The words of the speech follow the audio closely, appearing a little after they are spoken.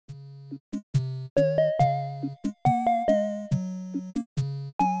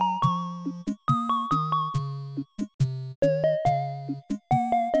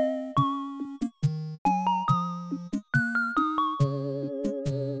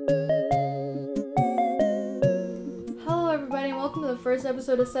first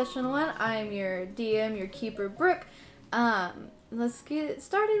episode of Session 1. I'm your DM, your Keeper Brook. Let's get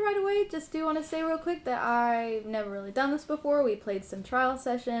started right away. Just do want to say real quick that I've never really done this before. We played some trial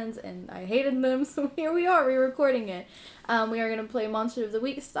sessions and I hated them, so here we are re-recording it. We are going to play Monster of the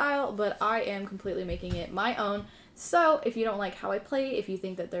Week style, but I am completely making it my own. So if you don't like how I play, if you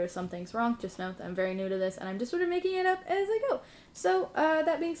think that there are some things wrong, just know that I'm very new to this and I'm just sort of making it up as I go. So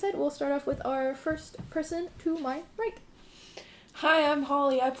that being said, we'll start off with our first person to my right. Hi, I'm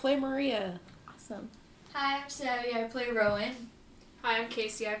Holly. I play Maria. Awesome. Hi, I'm Savvy. I play Rowan. Hi, I'm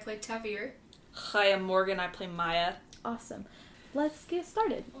Casey. I play Tavir. Hi, I'm Morgan. I play Maya. Awesome. Let's get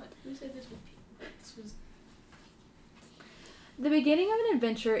started. What? Who said this was The beginning of an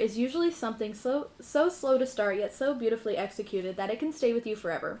adventure is usually something so slow to start, yet so beautifully executed that it can stay with you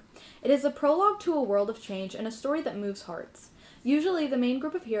forever. It is a prologue to a world of change and a story that moves hearts. Usually, the main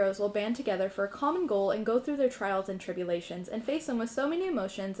group of heroes will band together for a common goal and go through their trials and tribulations and face them with so many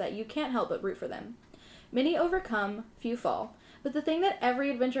emotions that you can't help but root for them. Many overcome, few fall. But the thing that every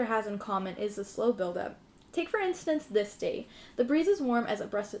adventure has in common is the slow build-up. Take, for instance, this day. The breeze is warm as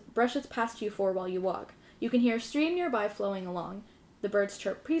it brushes past you while you walk. You can hear a stream nearby flowing along. The birds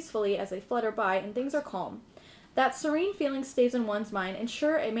chirp peacefully as they flutter by, and things are calm. That serene feeling stays in one's mind, and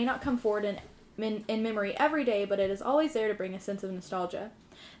sure, it may not come forward in memory every day, but it is always there to bring a sense of nostalgia.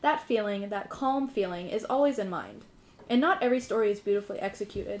 That feeling, that calm feeling, is always in mind. And not every story is beautifully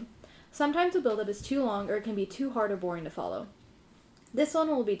executed. Sometimes the build-up is too long, or it can be too hard or boring to follow. This one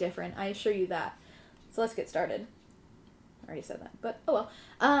will be different, I assure you that. So let's get started. I already said that, but oh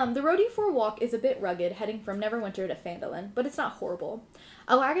well. The road you for walk is a bit rugged, heading from Neverwinter to Phandalin, but it's not horrible.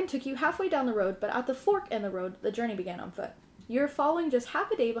 A wagon took you halfway down the road, but at the fork in the road, the journey began on foot. You're following just half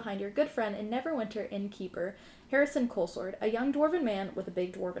a day behind your good friend and Neverwinter innkeeper, Harrison Colesword, a young dwarven man with a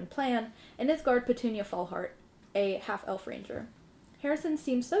big dwarven plan, and his guard Petunia Fallheart, a half-elf ranger. Harrison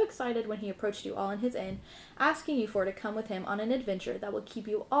seemed so excited when he approached you all in his inn, asking you to come with him on an adventure that will keep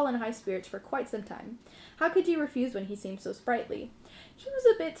you all in high spirits for quite some time. How could you refuse when he seemed so sprightly? He was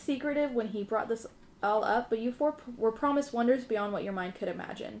a bit secretive when he brought this all up, but you four were promised wonders beyond what your mind could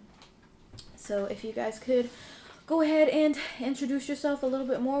imagine. So if you guys could go ahead and introduce yourself a little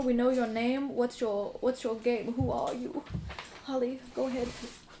bit more. We know your name. What's your game? Who are you? Holly, go ahead.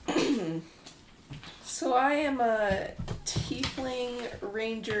 So I am a tiefling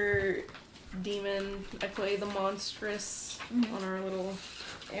ranger demon. I play the monstrous on our little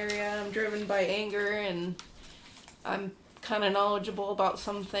area. I'm driven by anger and I'm kind of knowledgeable about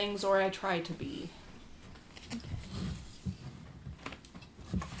some things, or I try to be.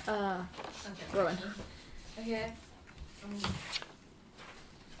 Okay. Rowan. Okay. I'm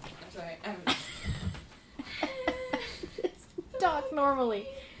sorry. Talk normally.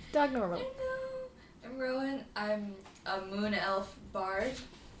 I know. I'm Rowan. I'm a moon elf bard.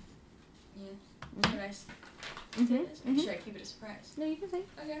 Yeah. Should I say this? Or should I keep it a surprise? No, you can say.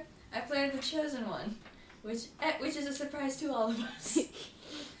 Okay. I play the chosen one, which is a surprise to all of us.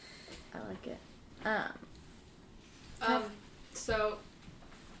 I like it. So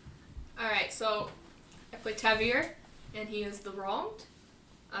I play Tavir, and he is the wronged.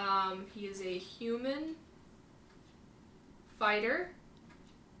 He is a human fighter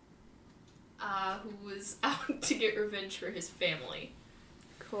who was out to get revenge for his family.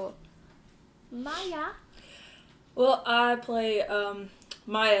 Cool. Maya. Well, I play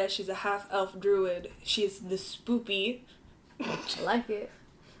Maya. She's a half-elf druid. She's the spoopy. I like it.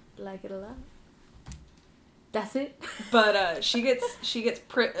 I like it a lot. That's it. But she gets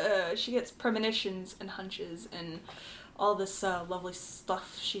premonitions and hunches and all this lovely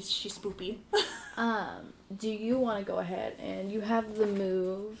stuff. She's spoopy. Do you want to go ahead and you have the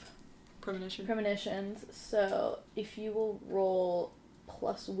move Premonitions. So if you will roll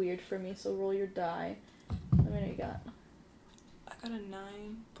plus weird for me, so roll your die. Let me know you got. I got a 9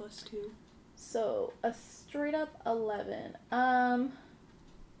 plus 2. So a straight up 11.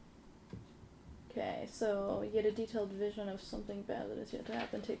 Okay, so you get a detailed vision of something bad that is yet to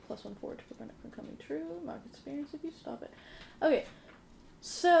happen. Take +1 forward to prevent it from coming true. Mark experience if you stop it. Okay,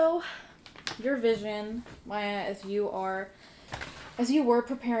 so your vision, Maya, as you were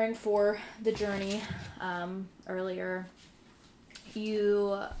preparing for the journey earlier,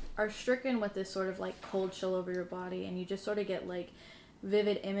 you are stricken with this sort of like cold chill over your body, and you just sort of get like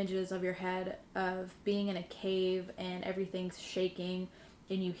vivid images of your head of being in a cave and everything's shaking.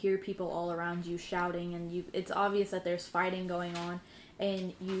 And you hear people all around you shouting, and it's obvious that there's fighting going on,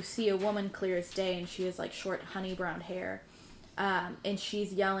 and you see a woman clear as day, and she has like short honey brown hair, and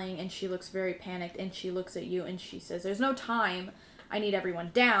she's yelling, and she looks very panicked, and she looks at you, and she says, "There's no time, I need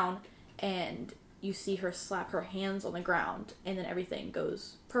everyone down," and you see her slap her hands on the ground, and then everything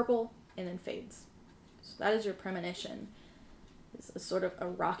goes purple and then fades. So that is your premonition. It's a sort of a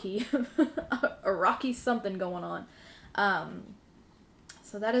rocky, a rocky something going on.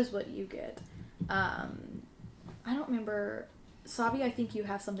 So that is what you get. I don't remember. Sabi, I think you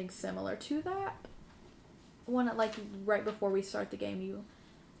have something similar to that. One, like, right before we start the game, you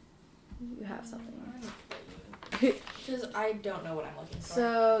have something. Because I don't know what I'm looking for.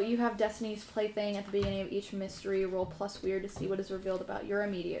 So, you have Destiny's Plaything at the beginning of each mystery. Roll plus weird to see what is revealed about your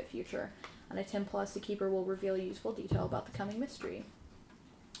immediate future. On a 10 plus, the keeper will reveal useful detail about the coming mystery.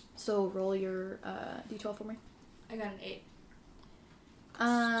 So, roll your d12 for me. I got an 8.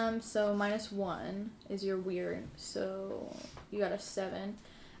 So -1 is your weird. So, you got a 7.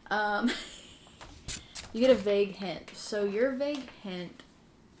 You get a vague hint. So, your vague hint...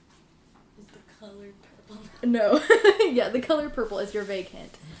 Is the color purple? No. Yeah, the color purple is your vague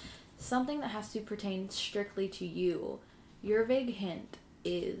hint. Something that has to pertain strictly to you. Your vague hint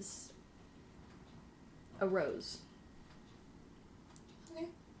is a rose. Okay.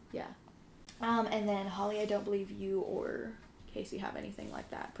 Yeah. And then Holly, I don't believe you or Casey have anything like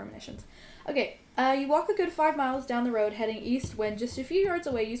that, premonitions. Okay, you walk a good 5 miles down the road heading east when just a few yards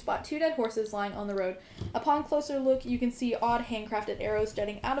away you spot 2 dead horses lying on the road. Upon closer look, you can see odd handcrafted arrows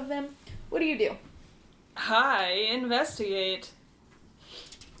jutting out of them. What do you do? Hi, investigate.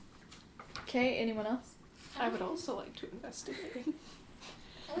 Okay, anyone else? I would also like to investigate.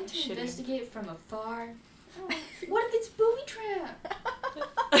 I like to Shitty. investigate from afar. What if it's booby trap?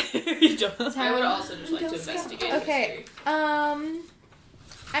 You don't. I would also just like to Don't stop. investigate. Okay,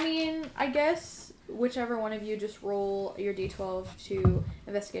 I mean, I guess whichever one of you just roll your d12 to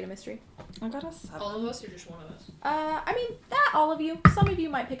investigate a mystery. I got a 7. All of us or just one of us? I mean, that all of you. Some of you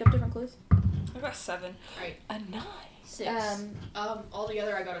might pick up different clues. I got 7. Right. A 9. 6.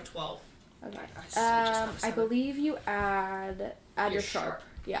 Altogether I got a 12. Okay. just have I 7. believe you add Your your sharp. sharp.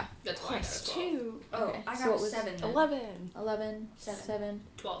 Yeah. That's why I got a 12. 2. Oh, Okay, I so got it a was 7 then. 11. 11, Seven. 7,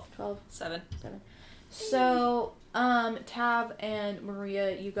 12. 12, 7. 7. So, Tav and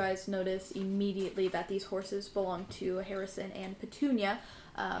Maria, you guys notice immediately that these horses belong to Harrison and Petunia,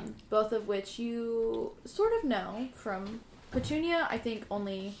 both of which you sort of know from Petunia. I think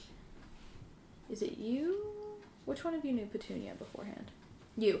only... Is it you? Which one of you knew Petunia beforehand?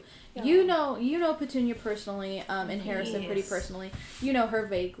 You. Yeah. You know Petunia personally, and Harrison pretty Yes. personally. You know her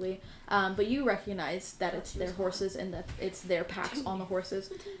vaguely, but you recognize that it's their horses and that it's their packs on the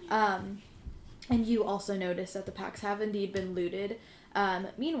horses. And you also notice that the packs have indeed been looted.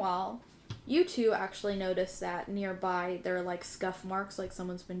 Meanwhile, you two actually notice that nearby there are like scuff marks, like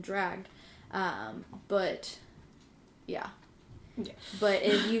someone's been dragged. But yeah. Yeah. But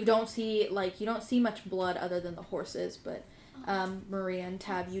if you don't see much blood other than the horses, but Maria and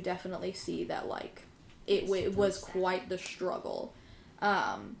Tab, you definitely see that like it was quite the struggle.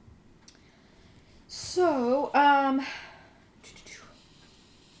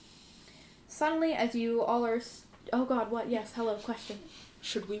 Suddenly, as you all are... Oh god, what? Yes, hello, question.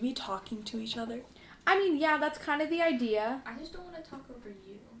 Should we be talking to each other? I mean, yeah, that's kind of the idea. I just don't want to talk over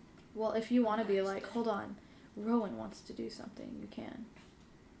you. Well, if you want to be like, hold on, Rowan wants to do something, you can.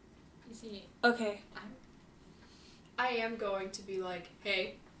 You see, Okay. I am going to be like,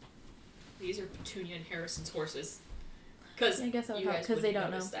 hey, these are Petunia and Harrison's horses. Because I guess that would you help, guys 'cause they wouldn't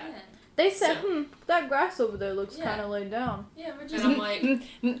don't notice know. that. They said, So- that grass over there looks Yeah. kind of laid down. yeah, we're And just. I'm like,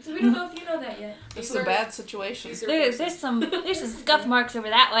 So we don't know if you know that yet. This these is a are bad situation. these are There's horses. some scuff marks over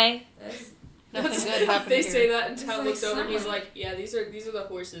that way. That's, Nothing good happened They here. say that and It's Tal like looks over and he's summer. like, yeah, these are the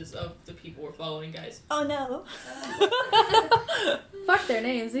horses of the people we're following, guys. Oh no. Fuck their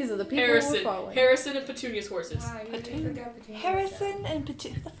names, these are the people we're following. Harrison and Petunia's horses. wow, you really forgot Petunia. Harrison and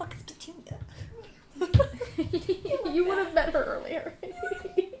Petunia. Who the fuck is Petunia? You would have met her earlier.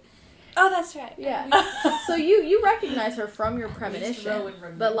 Oh, that's right. Yeah. So you recognize her from your Rowan premonition,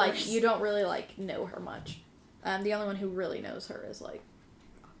 remembers. but like you don't really like know her much. The only one who really knows her is like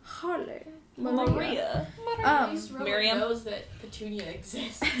Harley. Maria. At least Rowan Miriam. knows that Petunia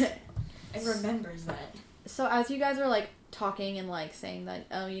exists and remembers that. So as you guys are like talking and like saying that,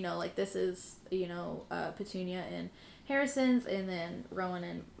 oh, you know, like this is, you know, Petunia and Harrison's, and then Rowan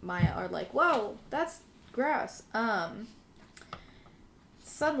and Maya are like, whoa, that's grass.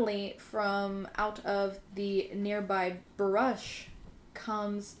 Suddenly from out of the nearby brush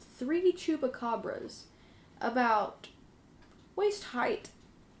comes 3 chupacabras about waist height.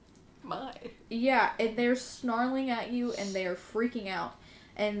 My. Yeah, and they're snarling at you and they are freaking out.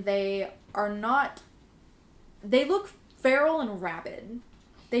 And they are not... They look feral and rabid.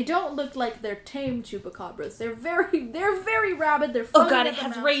 They don't look like they're tame chupacabras. They're very rabid. They're Oh foaming god, at it the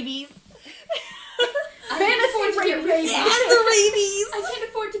has mouth. rabies. fantasy get rabies. That's the rabies. I can't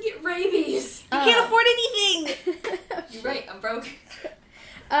afford to get rabies. You can't afford anything. You're right. I'm broke.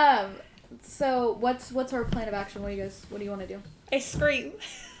 So what's our plan of action? What do you want to do? I scream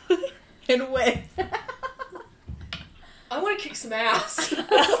and whip. I want to kick some ass.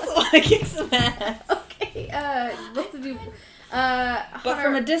 I also want to kick some ass, Okay, both of you. but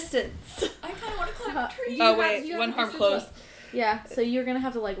from a distance. I kind of want to climb a tree. You Oh have- wait, you have one harm distance close. up. Yeah, so you're gonna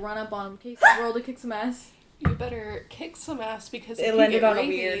have to like run up on him. Okay, so roll to kick some ass. You better kick some ass because It if you landed get on a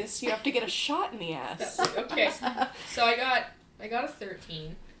rabies, you have to get a shot in the ass. Okay. So I got a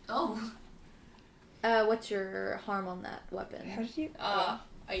 13. Oh. What's your harm on that weapon? How did you?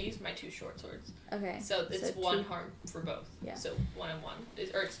 I used my 2 short swords. Okay. So it's So 1 two. harm for both. Yeah. So 1 and 1.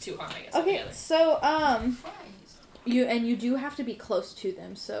 Or it's 2 harm, I guess, Okay, altogether. so Christ. you do have to be close to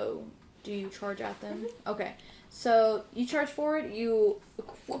them. So do you charge at them? Okay. So you charge forward, you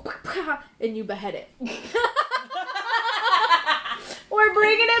and you behead it. We're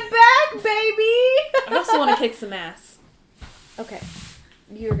bringing it back, baby. I also want to kick some ass. Okay.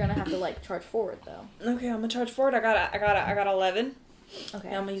 You're gonna have to like charge forward though. Okay, I'm gonna charge forward. I got 11. Okay.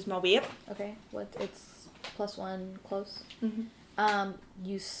 Now I'm gonna use my whip. Okay. It's +1 close. Mhm.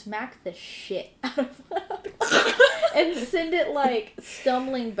 You smack the shit out of and send it like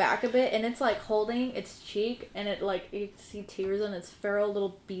stumbling back a bit, and it's like holding its cheek, and it like you see tears in its feral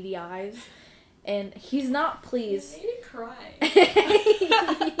little beady eyes, and he's not pleased. You made it cry.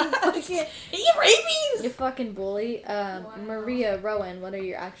 You fucking bully. Wow. Maria, Rowan, what are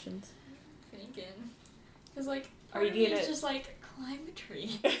your actions? Thinking. Because, like, Are you part of me doing is it? just like, climb a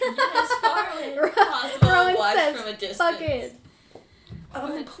tree. Get as far away as possible. Rowan Watch says, from a distance. fuck it. I'm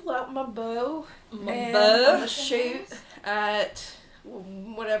gonna pull out my bow My and bow? I'm gonna shoot at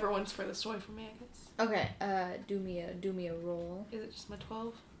whatever one's furthest away from me, I guess. Okay, do me a roll. Is it just my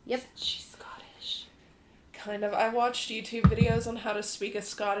 12? Yep. She's Scottish. Kind of. I watched YouTube videos on how to speak a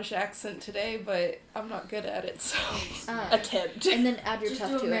Scottish accent today, but I'm not good at it, so. Attempt. And then add your Just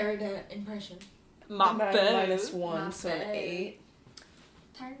tough do a to it. Merida impression. My bow. -1, My so an bow. 8.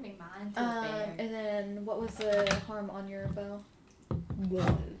 Turn me mind to a bear. And then what was the harm on your bow?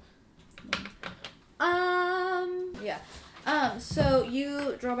 1. Yeah. So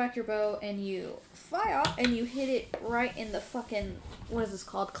you draw back your bow and you fire and you hit it right in the fucking, what is this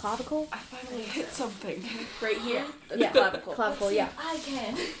called? Clavicle? I finally hit something. Right here? Yeah. Clavicle. Clavicle, yeah. I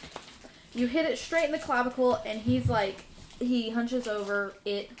can. You hit it straight in the clavicle and he's like, he hunches over,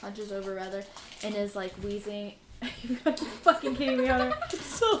 rather, and is like wheezing. You fucking kidding me, Hunter?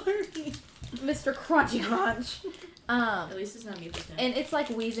 Sorry. Mr. Crunchy Crunch. At least it's not me this time. And it's like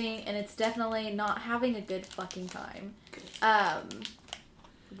wheezing, and it's definitely not having a good fucking time.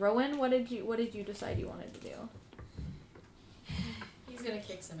 Rowan, what did you decide you wanted to do? He's gonna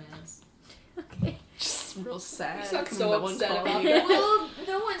kick some ass. Okay. Just real sad. You sound 'cause so no one upset called about me. that. Well,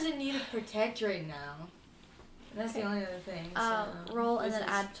 no one's in need of protect right now. That's the only other thing. So, Roll and this then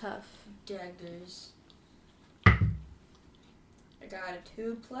is add tough. daggers. I got a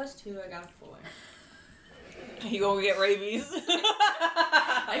 2 plus 2. I got a 4. You gonna get rabies.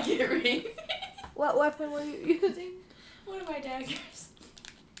 I get rabies. What weapon were you using? One of my daggers.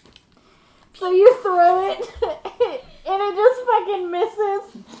 So you throw it, and it just fucking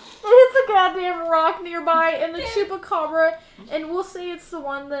misses. It hits a goddamn rock nearby, and the chupacabra, and we'll say it's the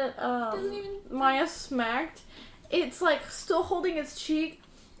one that Doesn't even. Maya smacked. It's like still holding its cheek,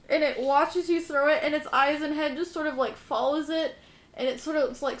 and it watches you throw it, and its eyes and head just sort of like follows it, and it sort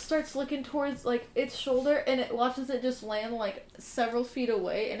of like starts looking towards like its shoulder, and it watches it just land like several feet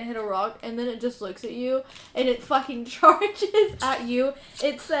away and hit a rock, and then it just looks at you, and it fucking charges at you.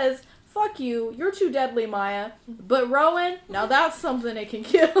 It says, "Fuck you, you're too deadly, Maya. But Rowan, now that's something it can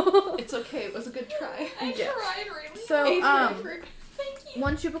kill." It's okay, it was a good try. I Yeah. tried really. So, A for effort. Thank you.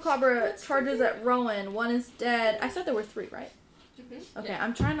 one chupacabra charges at Rowan, one is dead. I said there were 3, right? Okay, Yeah.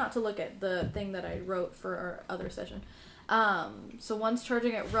 I'm trying not to look at the thing that I wrote for our other session. So one's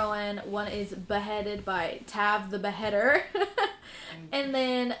charging at Rowan, one is beheaded by Tav the Beheader, and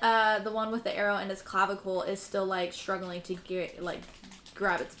then the one with the arrow in his clavicle is still like struggling to get like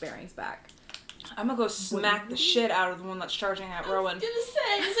grab its bearings back. I'm gonna go smack the shit out of the one that's charging at Rowan. I was gonna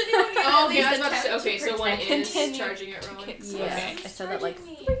say, does anyone get Oh, at yeah, I least was about to say, attempt okay, so one protect? is Continue charging at Rowan. kick Yeah, some I ass. said that like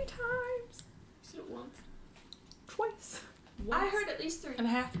Charging me. 3 times. Is it once? Twice. I heard at least 3. And a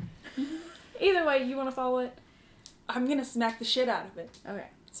half. Either way, you want to follow it? I'm gonna smack the shit out of it. Okay.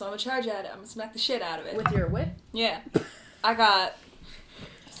 So I'm gonna charge at it. I'm gonna smack the shit out of it. With your whip? Yeah. I got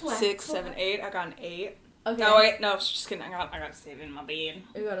Slap, 6, slap. 7, 8. I got an 8. Okay. Oh wait, no, just kidding. I got 7 in my bed.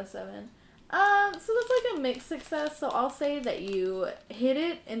 You got a 7. So that's like a mixed success. So I'll say that you hit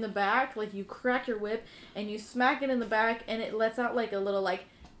it in the back, like you crack your whip and you smack it in the back, and it lets out like a little like,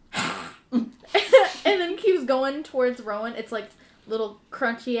 and then keeps going towards Rowan. It's like little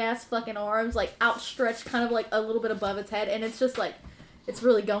crunchy ass fucking arms, like outstretched, kind of like a little bit above its head, and it's just like, it's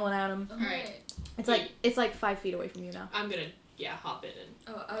really going at him. Alright. It's like 5 feet away from you now. I'm gonna, hop in and...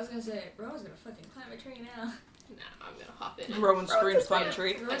 Oh, I was gonna say, Rowan's gonna fucking climb a tree now. Nah, I'm gonna hop in and... Rowan screams by the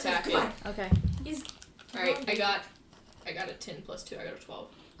tree. Attack it. Okay. He's... Alright, I got a 10 plus 2, I got a 12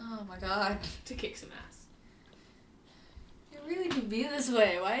 Oh my god. to kick some ass. You really can be this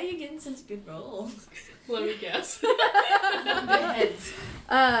way. Why are you getting such good rolls? Let me guess. Beds.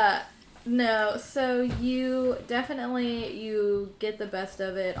 No, so you get the best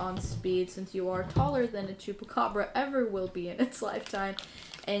of it on speed since you are taller than a chupacabra ever will be in its lifetime,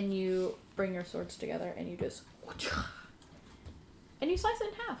 and you bring your swords together and you just and you slice it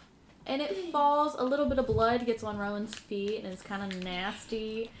in half. And it falls, a little bit of blood gets on Rowan's feet, and it's kind of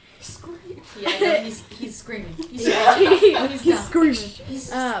nasty. Yeah, no, he's screaming. He's Screaming.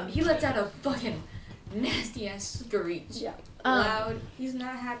 He lets out a fucking nasty ass screech. Yeah. Loud. He's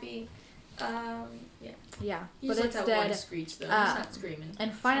not happy. Yeah, He but just it's lets out dead. one screech though. He's not screaming.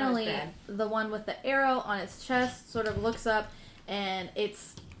 And It's finally, not as bad. the one with the arrow on its chest sort of looks up, and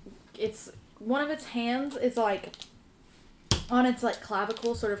it's one of its hands is like on its like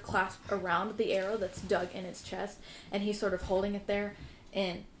clavicle, sort of clasped around the arrow that's dug in its chest, and he's sort of holding it there,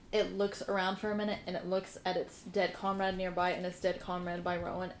 and it looks around for a minute, and it looks at its dead comrade nearby, and its dead comrade by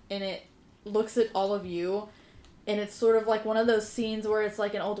Rowan, and it looks at all of you, and it's sort of like one of those scenes where it's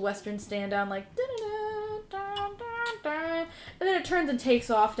like an old western stand down, like and then it turns and takes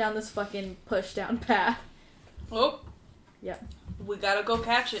off down this fucking push down path. Oh. Yeah. We gotta go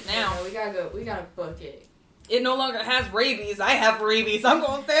catch it now. Yeah, we gotta go. We gotta book it. It no longer has rabies. I have rabies. I'm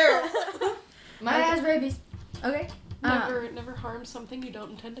going feral. Mine has rabies. Okay. Never harm something you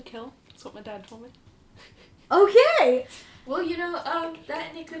don't intend to kill. That's what my dad told me. Okay. Well, you know, that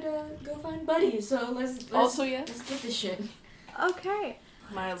and it could go find buddies. So let's Also, yeah. let's get this shit. Okay.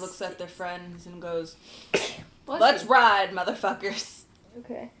 Maya looks at their friends and goes, Bless "Let's you. ride, motherfuckers."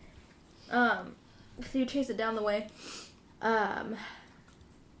 Okay. So you chase it down the way.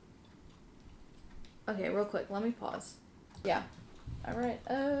 Okay, real quick, let me pause. Yeah. Alright,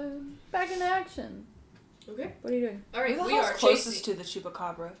 back into action. Okay. What are you doing? Alright, Who the we hell's are closest chasing... to the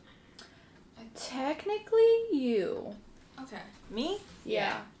chupacabra? Technically, you. Okay. Me?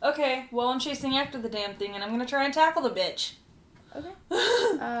 Yeah. Okay, well, I'm chasing after the damn thing, and I'm gonna try and tackle the bitch. Okay.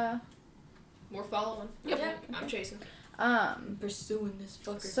 More following. Yep. Yeah, I'm chasing. I'm pursuing this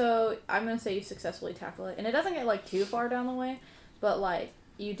fucker. So I'm gonna say you successfully tackle it, and it doesn't get like too far down the way, but like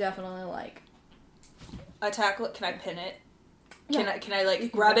you definitely like. I tackle it. Can I pin it? Yeah. Can I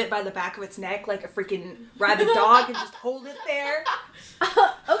like grab it by the back of its neck like a freaking rabid dog and just hold it there?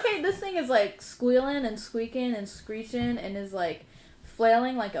 Okay, this thing is like squealing and squeaking and screeching and is like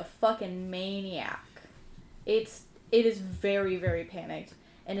flailing like a fucking maniac. It is very, very panicked,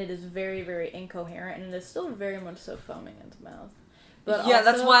 and it is very, very incoherent, and it is still very much so foaming in its mouth. But yeah,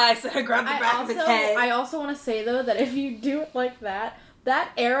 also, that's why I said I grabbed the back of its head. I also want to say though that if you do it like that,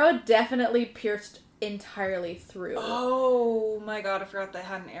 that arrow definitely pierced entirely through. Oh my god, I forgot they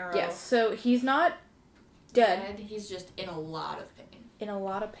had an arrow. Yes, so he's not dead. He's just in a lot of pain. In a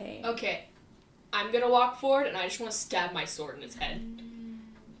lot of pain. Okay. I'm gonna walk forward and I just want to stab my sword in its head.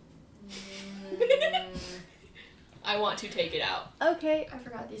 I want to take it out. Okay. I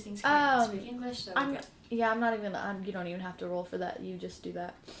forgot these things can't speak English, so I'm not even you don't even have to roll for that. You just do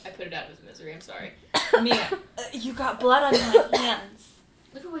that. I put it out of its misery, I'm sorry. Mia, you got blood on my hands.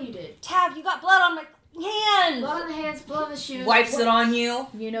 Look at what you did. Tab, you got blood on my hands. Blood on the hands, blood on the shoes. Wipes it on you.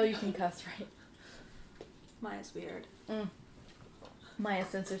 You know you can cuss, right? Maya's weird. Maya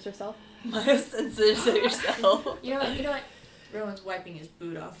censors herself. Maya censors herself. You know what? Rowan's wiping his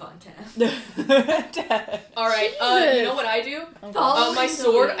boot off on Tab. Alright, you know what I do? Okay. My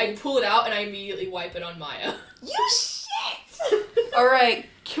sword, I pull it out and I immediately wipe it on Maya. You shit! Alright,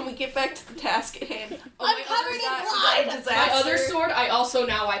 can we get back to the task at hand? I'm covered in blood! My other sword, I also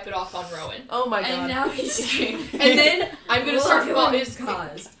now wipe it off on Rowan. Oh my god. And now he's screaming. And then I'm gonna start following.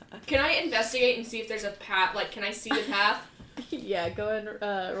 caused. Can I investigate and see if there's a path? Like, can I see the path? Yeah, go ahead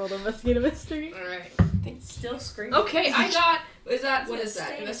and roll to investigate a mystery. Alright. Still screaming. Okay, I got. What is that?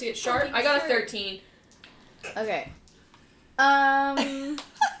 Stay Investigate sharp? I got a 13. Okay.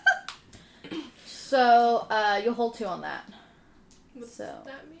 So, you'll hold 2 on that. What's So,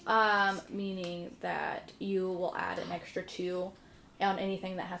 that mean? meaning that you will add an extra 2 on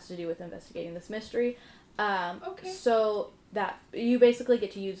anything that has to do with investigating this mystery. Okay. So, that you basically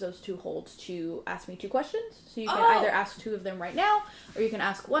get to use those 2 holds to ask me 2 questions. So you can either ask 2 of them right now, or you can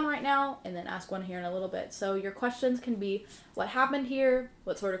ask 1 right now, and then ask 1 here in a little bit. So your questions can be, what happened here?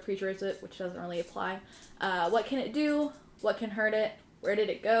 What sort of creature is it? Which doesn't really apply. What can it do? What can hurt it? Where did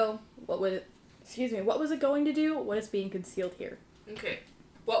it go? What was it going to do? What is being concealed here? Okay.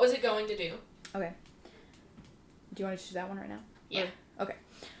 What was it going to do? Okay. Do you want to choose that one right now? Yeah. Or, okay.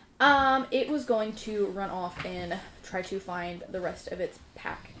 It was going to run off and try to find the rest of its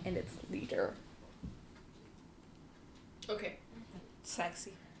pack and its leader. Okay.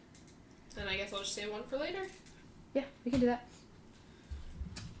 Sexy. Then I guess I'll just save one for later. Yeah, we can do that.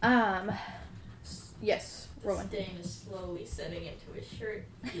 Yes, Rowan. Dane is slowly setting into his shirt.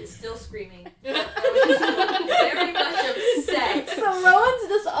 He is still screaming. Very much upset. So Rowan's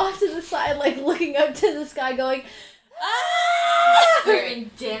just off to the side, like, looking up to the sky going, Swearing,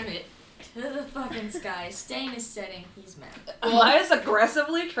 damn it. To the fucking sky. Stain is setting. He's mad. Maya's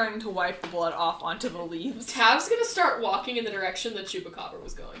aggressively trying to wipe the blood off onto the leaves. Tav's gonna start walking in the direction that Chupacabra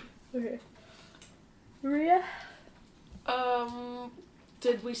was going. Okay. Maria?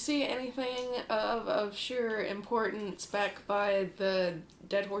 Did we see anything of sheer importance back by the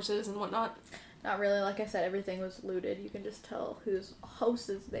dead horses and whatnot? Not really. Like I said, everything was looted. You can just tell whose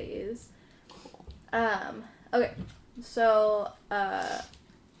houses they is. Okay. So,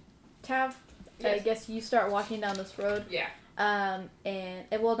 Tav, I Yes. guess you start walking down this road. Yeah. And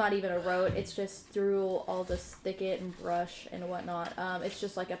it will not even a road. It's just through all this thicket and brush and whatnot. It's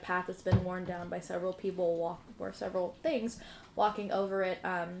just like a path that's been worn down by several people several things walking over it.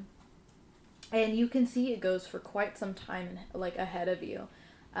 And you can see it goes for quite some time, like, ahead of you.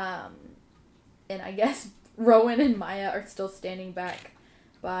 And I guess Rowan and Maya are still standing back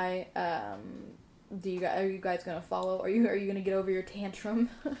by. Are you guys gonna follow? Are you gonna get over your tantrum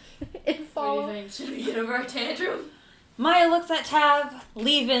and follow? What do you think? Should we get over our tantrum? Maya looks at Tav,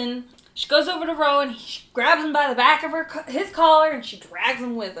 leaving. She goes over to Rowan. She grabs him by the back of his collar, and she drags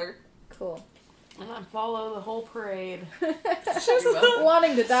him with her. Cool. And I follow the whole parade.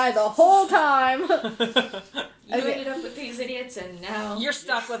 Wanting to die the whole time. You Okay. ended up with these idiots, and now You're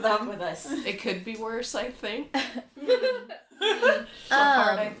stuck with them. with us. It could be worse, I think. So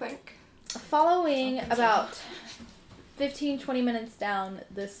hard, I think. Following about 15-20 minutes down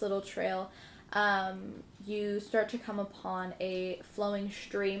this little trail, you start to come upon a flowing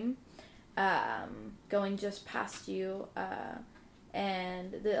stream going just past you,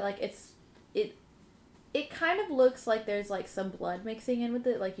 and it kind of looks like there's like some blood mixing in with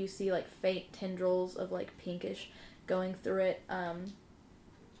it. Like you see like faint tendrils of like pinkish going through it,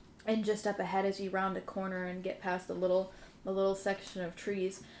 and just up ahead as you round a corner and get past a little section of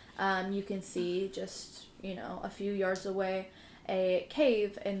trees, you can see just, a few yards away a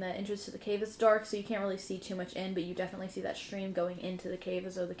cave, and the entrance to the cave is dark, so you can't really see too much in, but you definitely see that stream going into the cave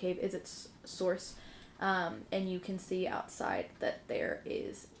as though the cave is its source. And you can see outside that there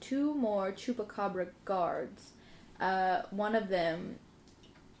is 2 more Chupacabra guards. One of them,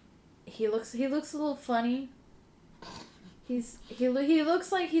 he looks a little funny. He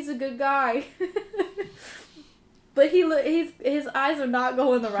looks like he's a good guy. But his eyes are not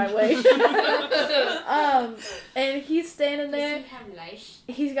going the right way. And he's standing there. Does he have lice?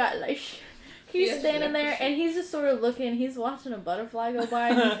 He's got lice. He's standing there, and he's just sort of looking. He's watching a butterfly go by,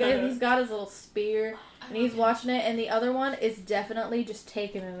 and he's got his little spear, and he's watching it. And the other one is definitely just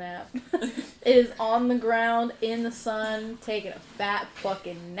taking a nap. It is on the ground in the sun, taking a fat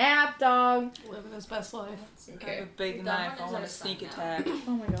fucking nap, dog. Living his best life. I have a big The knife. dumb I one want a is our sneak son attack.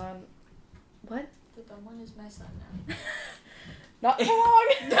 Oh my god. What? The dumb one is my son now. Not for long.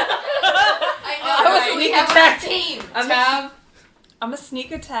 I know, I was right? We sneak have attack. our team. I'm a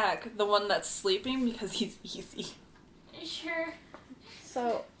sneak attack the one that's sleeping because he's easy. Sure.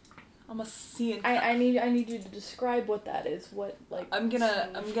 So I'm a sneak. I need you to describe what that is. What, like? I'm gonna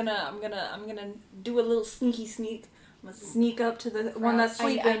do a little sneaky sneak. I'm gonna sneak up to the one that's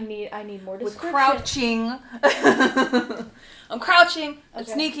sleeping. I need more with description. crouching. I'm crouching. I'm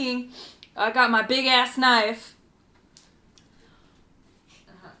Okay. sneaking. I got my big ass knife.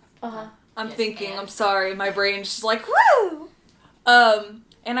 Uh-huh. I'm Yes, thinking. and? I'm sorry. My brain's just like woo.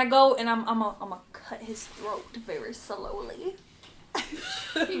 And I go and I'm gonna cut his throat very slowly.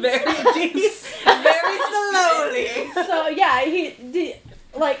 very slowly. So yeah, if you do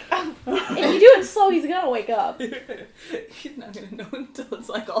it slow, he's gonna wake up. He's not gonna know until it's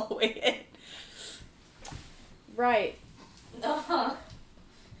like all the way in. Right. Uh-huh.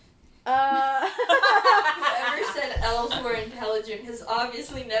 Whoever Whoever said elves were intelligent has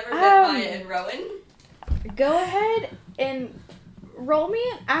obviously never met Maya and Rowan. Go ahead and roll me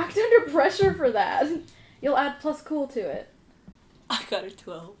an act under pressure for that. You'll add plus cool to it. I got a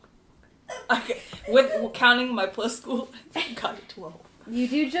 12. With counting my plus school, I got a 12. You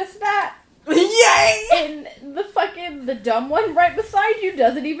do just that. Yay! And the dumb one right beside you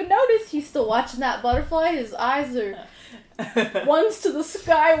doesn't even notice. He's still watching that butterfly. His eyes are one's to the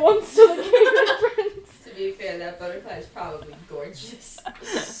sky, one's to the cave entrance. To be fair, that butterfly is probably gorgeous.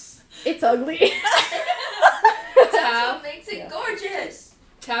 It's ugly. That's what makes it gorgeous.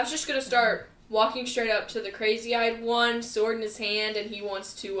 Tav's just gonna start walking straight up to the crazy-eyed one, sword in his hand, and he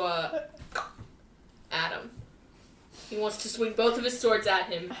wants to, at him. He wants to swing both of his swords at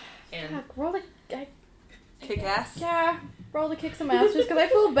him, and... God, roll to Kick ass? yeah, roll to kick some ass just because I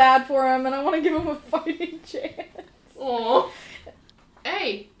feel bad for him and I want to give him a fighting chance. Aw.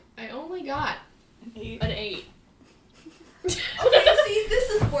 Hey, I only got An 8. an 8. Okay, see, this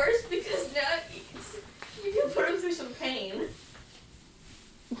is worse because now you can put him through some pain.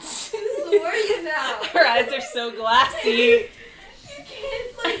 This is worse now. Her eyes are so glassy. You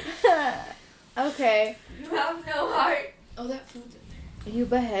can't, Okay, you have no heart. Oh, that food's in there. you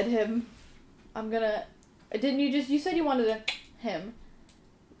behead him. I'm gonna... you said you wanted him.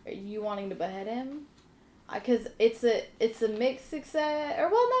 Are you wanting to behead him? Because it's a mixed success, or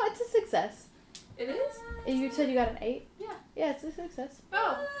well, no, it's a success. It is? You said you got an 8? Yeah. Yeah, it's a success.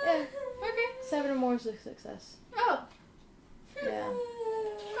 Oh, Yeah, okay. 7 or more is a success. Oh, Yeah.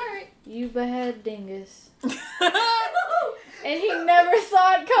 alright. You behead Dingus. And he never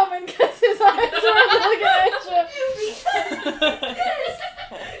saw it coming because his eyes were looking at you.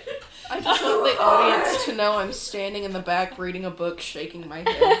 I just want the audience to know I'm standing in the back reading a book, shaking my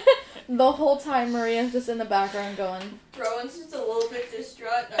head. The whole time Maria's just in the background going, Rowan's just a little bit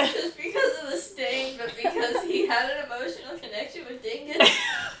distraught, not just because of the sting, but because he had an emotional connection with Dingus.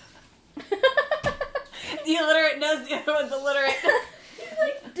 The illiterate knows the other one's illiterate.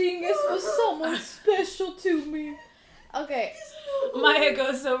 Dingus was someone special to me. Okay. Maya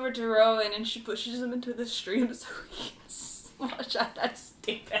goes over to Rowan and she pushes him into the stream so he can smash out that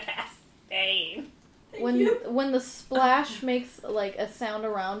stupid ass stain. When the splash makes like a sound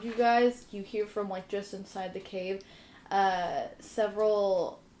around you guys, you hear from like just inside the cave,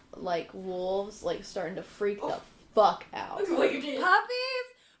 several like wolves like starting to freak the fuck out. Look at what you did. Puppies!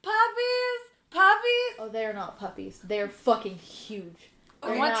 Puppies! Puppies! Oh, they're not puppies. They're fucking huge. I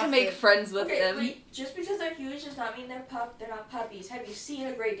They're want to make massive. friends with Okay, them. wait, just because they're huge does not mean they're not puppies. Have you seen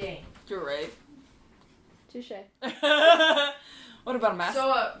a Great Dane? You're right. Touche. What about a mask?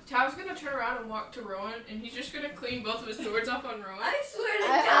 So, Tav's gonna turn around and walk to Rowan, and he's just gonna clean both of his swords off on Rowan. I swear to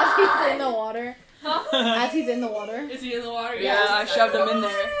As God. he's in the water. As he's in the water. Is he in the water? Yeah, I shoved him in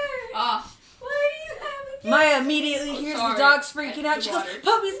there. Ah, Why do you have a Maya immediately hears sorry. the dogs freaking out. The She goes, water.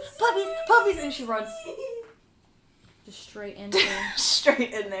 puppies, puppies, puppies, and she runs Just straight into it.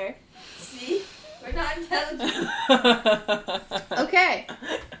 straight in there. See? We're not intelligent. Okay.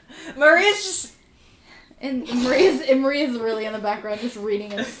 Maria's just And Maria's really in the background just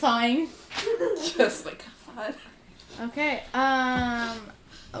reading and sighing. Just like, God. Okay. Maya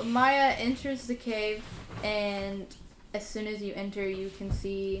enters the cave, and as soon as you enter, you can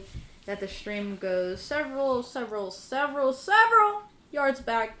see that the stream goes several yards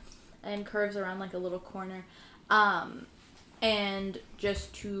back and curves around like a little corner. And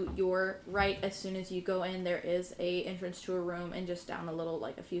just to your right, as soon as you go in, there is a entrance to a room, and just down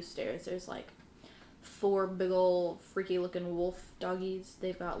a few stairs, there's like 4 big ol' freaky looking wolf doggies.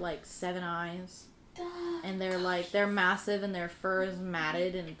 They've got like 7 eyes. And they're massive, and their fur is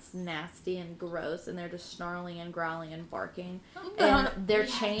matted, and it's nasty and gross, and they're just snarling and growling and barking. And their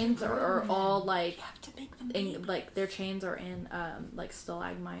chains are all like, their chains are in like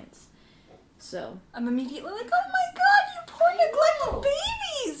stalagmites. So I'm immediately like, oh my god, you poor neglected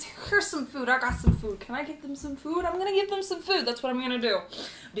babies! Here's some food. I got some food. Can I give them some food? I'm gonna give them some food. That's what I'm gonna do.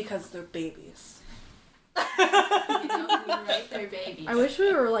 Because they're babies. Right, they're babies. I wish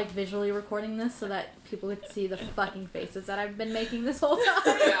we were like visually recording this so that people could see the fucking faces that I've been making this whole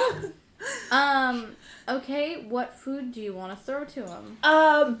time. yeah. Okay, what food do you want to throw to them?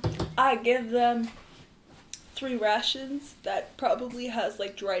 I give them 3 rations that probably has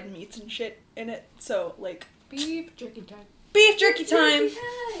like dried meats and shit in it. So like Beef jerky time. beef jerky time.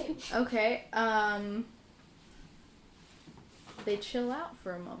 Okay, they chill out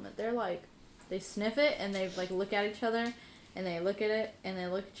for a moment. They're like, they sniff it, and they like look at each other, and they look at it, and they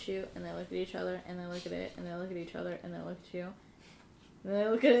look at you, and they look at each other, and they look at it, and they look at each other, and they look at you, and they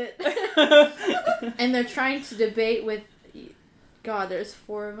look at it. And they're trying to debate with, God, there's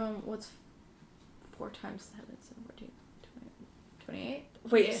 4 of them. What's 4 times 7? 14, 28?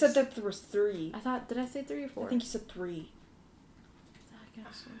 Wait, Yes. you said that there was 3. I thought, did I say 3 or 4? I think you said 3. I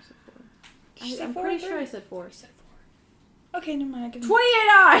guess I said 4. Did you say I'm 4 or pretty 3? sure I said 4. Okay, never mind. I give him 28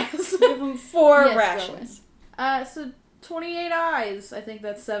 eyes! give him 4 Yes, rations. So 28 eyes. I think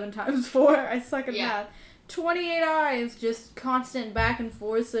that's 7 times 4. I suck at math. 28 eyes, just constant back and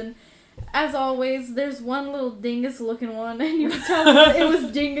forth, and as always, there's one little dingus-looking one, and you can tell that it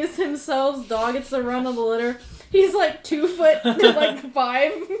was Dingus himself's dog. It's the run of the litter. He's like 2 foot, like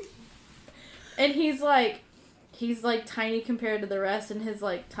 5, and he's like tiny compared to the rest, and his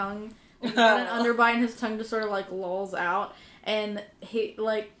like tongue, he's got an underbite, and his tongue just sort of like lolls out, and he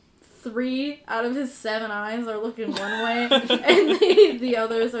like 3 out of his 7 eyes are looking one way, and the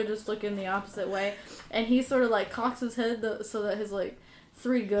others are just looking the opposite way. And he sort of like cocks his head so that his like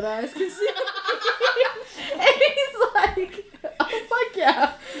 3 good eyes can see. And he's like, "Oh fuck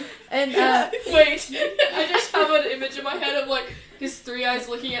yeah!" And wait, I just have an image in my head of like his 3 eyes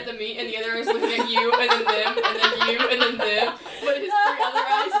looking at the meat, and the other eyes looking at you, and then them, and then you, and then them. But his 3 other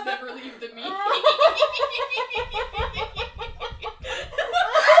eyes never leave the meat.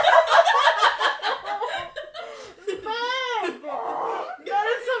 That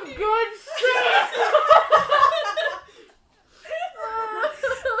is some good shit.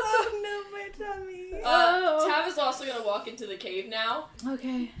 Oh no, my tummy. Tav is also gonna walk into the cave now,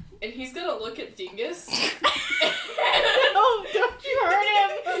 Okay. and he's gonna look at Dingus. Oh, don't you hurt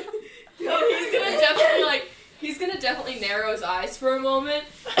him. And he's gonna definitely narrow his eyes for a moment,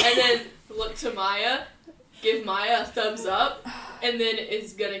 and then look to Maya, give Maya a thumbs up, and then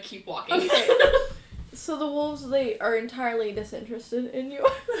is gonna keep walking. Okay. So the wolves, they are entirely disinterested in you.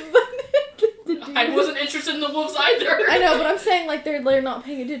 I wasn't interested in the wolves either. I know, but I'm saying like they're not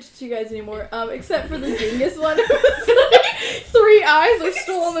paying attention to you guys anymore. Except for the dingus one. Who's like 3 eyes are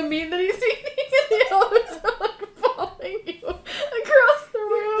still on the meat that he's eating, and the others are like following you across the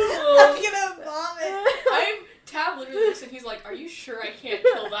room. I'm gonna vomit. Tab literally looks and he's like, "Are you sure I can't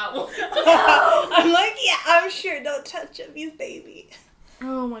kill that one?" I'm like, yeah, I'm sure. Don't touch him. He's baby.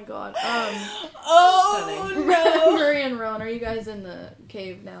 Oh my god. Oh no. Murray and Rowan, are you guys in the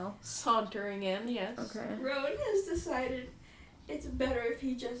cave now? Sauntering in, yes. Okay. Rowan has decided it's better if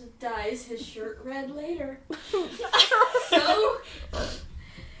he just dyes his shirt red later. So,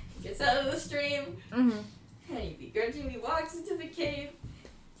 he gets out of the stream, Mm-hmm. and he begrudgingly walks into the cave.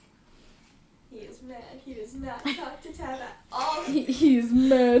 He is mad. He does not talk to Tab at all. He's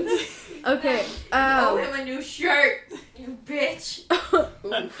mad. Okay. Owe him a new shirt, you bitch.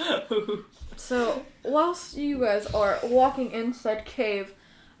 So, whilst you guys are walking inside cave,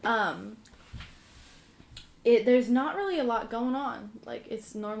 there's not really a lot going on. Like,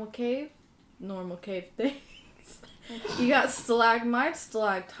 it's normal cave things. You got stalagmites,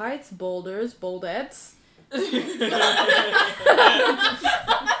 stalactites, boulders, boldettes. We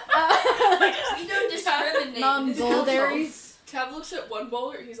don't discriminate. Non-boulderies. Tab looks at one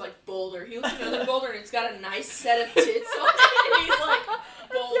boulder and he's like, "Boulder." He looks at another boulder and it's got a nice set of tits on it, and he's like,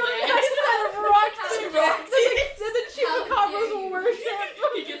 "Boulder." The chupacabras worship.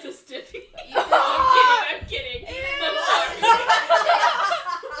 He gets a stiffy. Even I'm kidding. I'm sorry.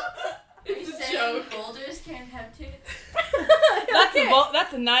 we It's a say joke. boulders can't have tits.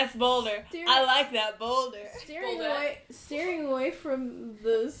 That's a nice boulder. I like that boulder. Steering away from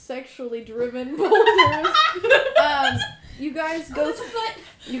the sexually driven boulders. You guys go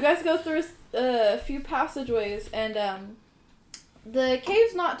through a few passageways, and the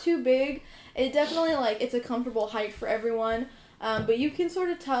cave's not too big. It definitely it's a comfortable height for everyone. But you can sort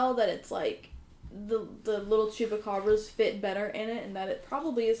of tell that it's like the little chupacabras fit better in it, and that it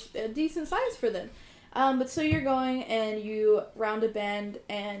probably is a decent size for them. But so you're going, and you round a bend,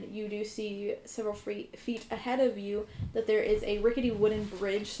 and you do see several feet ahead of you that there is a rickety wooden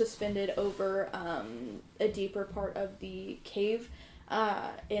bridge suspended over a deeper part of the cave.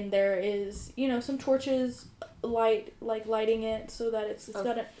 And there is, some torches lighting it so that it's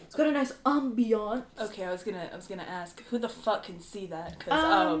got a nice ambiance. Okay, I was gonna ask, who the fuck can see that?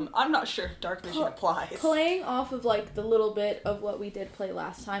 Because I'm not sure if dark vision applies. Playing off of the little bit of what we did play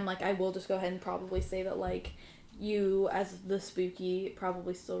last time, I will just go ahead and probably say that you as the spooky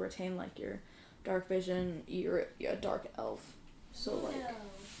probably still retain your dark vision. You're a dark elf, so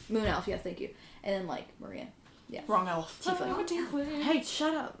moon elf. Yeah, thank you. And then Maria. Yeah. Wrong elf. Hey,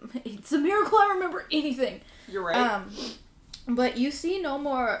 shut up. It's a miracle I remember anything. You're right. But you see no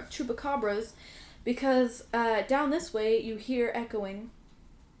more chupacabras because down this way you hear echoing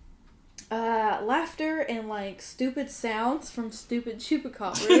laughter and stupid sounds from stupid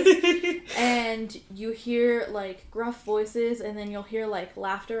chupacabras. And you hear gruff voices, and then you'll hear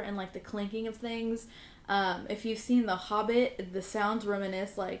laughter and the clinking of things. If you've seen The Hobbit, the sounds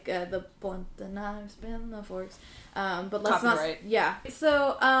reminisce like the blunt, the knives, bend the forks. But let's Copyright. not. Yeah.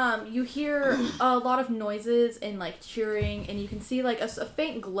 So you hear a lot of noises and like cheering, and you can see like a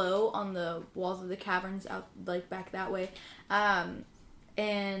faint glow on the walls of the caverns out like back that way.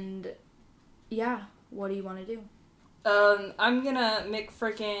 And yeah, what do you want to do? I'm gonna make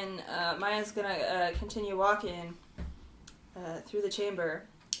frickin' Maya's gonna continue walking through the chamber,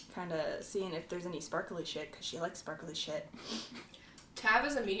 kind of seeing if there's any sparkly shit, because she likes sparkly shit. Tav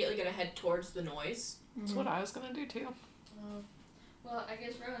is immediately gonna head towards the noise. That's what I was gonna do too. Well, I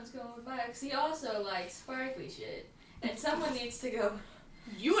guess Rowan's going with Maya, because he also likes sparkly shit. And someone needs to go.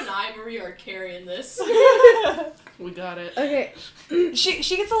 You and I, Maria, are carrying this. We got it. Okay.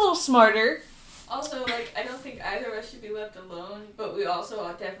 She gets a little smarter. Also, like, I don't think either of us should be left alone, but we also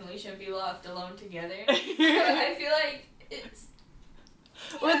definitely shouldn't be left alone together. I feel like it's...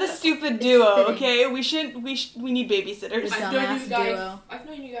 We're the stupid duo, fitting. okay? We need babysitters. The I've known dumbass you guys. duo. I've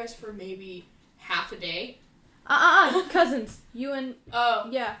known you guys for maybe half a day. Cousins. You and Oh.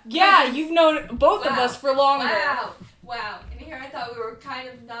 yeah. Yeah, you've known both of Wow. us for longer. Wow. And here I thought we were kind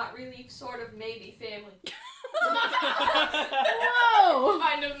of not really, sort of, maybe family. Whoa!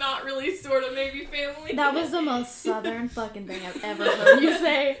 Kind of, not really, sort of, maybe family. That was the most southern fucking thing I've ever heard you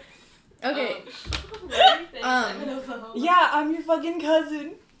say. Okay. I'm in Oklahoma. Yeah, I'm your fucking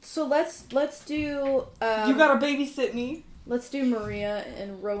cousin. So let's do You gotta babysit me. let's do Maria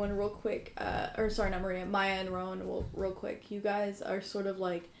and Rowan real quick. Maya and Rowan real quick. You guys are sort of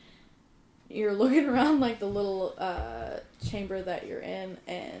like you're looking around like the little chamber that you're in,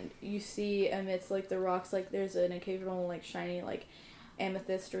 and you see amidst like the rocks like there's an occasional like shiny like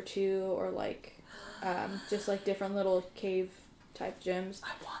amethyst or two, or like just like different little cave type gems.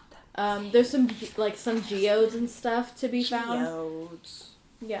 I want them. There's some geodes and stuff to be found. Geodes.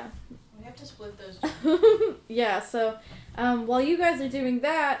 Yeah. We have to split those. Yeah, so while you guys are doing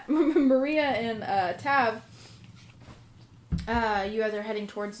that, Maria and Tab, you guys are heading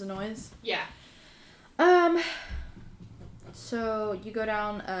towards the noise. Yeah. So you go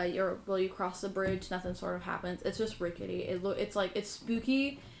down, you cross the bridge, nothing sort of happens. It's just rickety. It's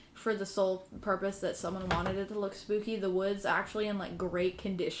spooky for the sole purpose that someone wanted it to look spooky. The wood's actually in like great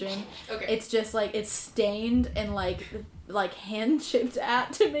condition. Okay. It's just like it's stained and like hand chipped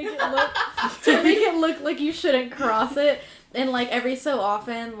at to make it look like you shouldn't cross it. And like every so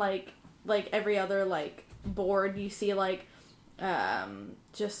often, like every other like board, you see like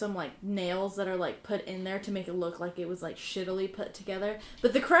just some like nails that are like put in there to make it look like it was like shittily put together.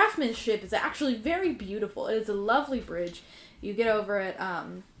 But the craftsmanship is actually very beautiful. It is a lovely bridge. You get over it,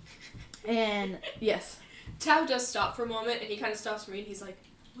 and yes. Tav does stop for a moment, and he kind of stops for me, and he's like,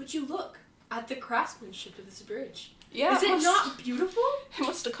 "Would you look at the craftsmanship of this bridge? Yeah. Is it not beautiful?" It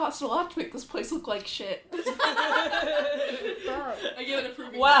must have cost a lot to make this place look like shit. I give it a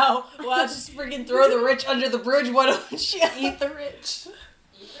approving. Wow, just freaking throw the rich under the bridge. Why don't you eat the rich?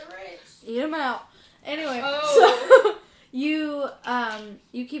 Eat the rich. Eat them out. Anyway, Oh. so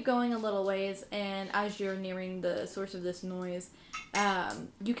you keep going a little ways, and as you're nearing the source of this noise,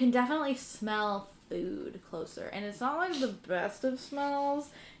 you can definitely smell food closer, and it's not like the best of smells.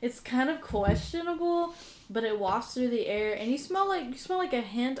 It's kind of questionable, but it wafts through the air, and you smell like a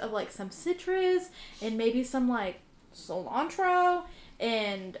hint of like some citrus and maybe some like cilantro,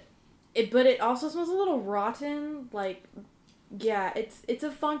 but it also smells a little rotten. Like, yeah, it's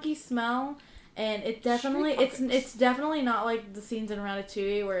a funky smell. And it definitely, it's definitely not like the scenes in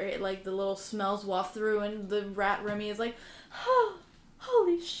Ratatouille where it, like the little smells waft through and the rat Remy is like, oh,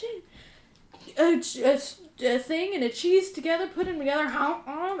 holy shit, a thing and a cheese together, put them together,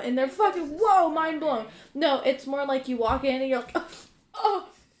 and they're fucking, whoa, mind blown. No, it's more like you walk in and you're like, oh,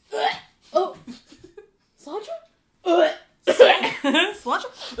 cilantro?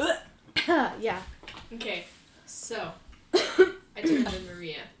 Cilantro? Yeah. Okay, so I turn to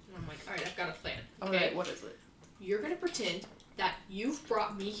Maria, and I'm like, "All right, I've got a plan. Okay, Alright, what is it? You're gonna pretend that you've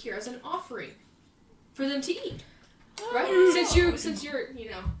brought me here as an offering for them to eat, right? Since you're, a tiefling. You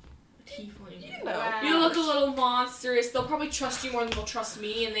know. Wow. You look a little monstrous. They'll probably trust you more than they'll trust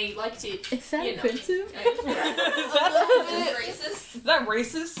me, and they like to. Is that You know. offensive? Is that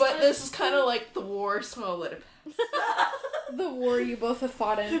racist? But this is kind of like the war, so I'll let it pass. The war you both have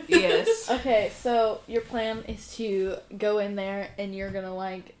fought in. Yes. Okay, so your plan is to go in there and you're gonna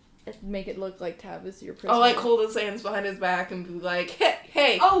like make it look like Tab is your prisoner. I'll like hold his hands behind his back and be like,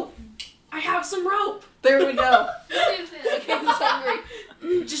 hey, Oh, I have some rope. there we go. Okay, who's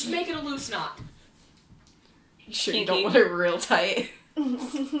hungry? Just make it a loose knot. Sure, you don't want it real tight. I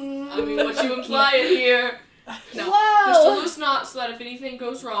mean, what you implying here? No. Wow. Just a loose knot so that if anything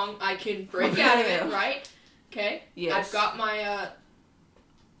goes wrong, I can break out of it, right? Okay? Yes. I've got my,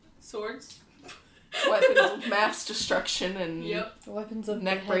 swords. Weapons of mass destruction and Yep. Weapons of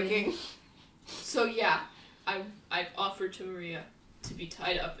neck breaking. So yeah, I've offered to Maria to be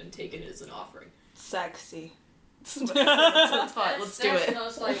tied up and taken as an offering. Sexy. Sounds hot. Let's do That's it.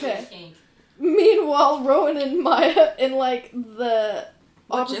 most likely Okay. kink. Meanwhile, Rowan and Maya in like the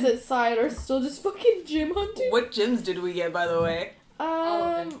What gym? opposite side are still just fucking gym hunting. What gyms did we get, by the way? All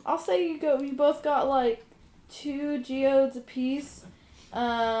of them. I'll say you both got like 2 geodes apiece.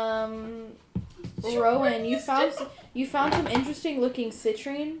 Rowan, you found some interesting looking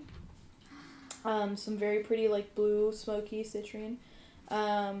citrine. Some very pretty like blue smoky citrine.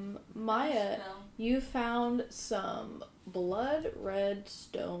 Maya, Smell. you found some blood red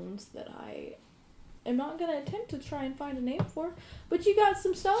stones that I am not gonna attempt to try and find a name for, but you got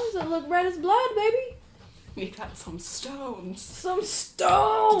some stones that look red as blood, baby. We got some stones. Some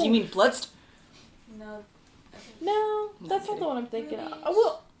stones. Do you mean blood? No. No, that's not the one I'm thinking of.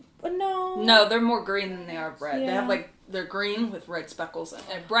 Well, no. No, they're more green than they are red. They Yeah. have like they're green with red speckles and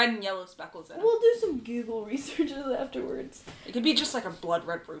red and yellow speckles in it. We'll do some Google researches afterwards. It could be just like a blood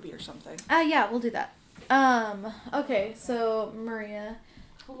red ruby or something. Yeah, we'll do that. Okay, so Maria,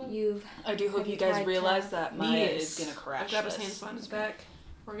 you've I do hope Have you you guys tried realize to- that Maya Yes. is gonna crash. I've got his this. hands behind his back.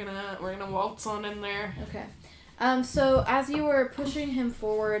 We're gonna waltz on in there. okay. So as you were pushing him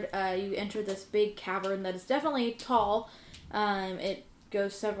forward, you entered this big cavern that is definitely tall. It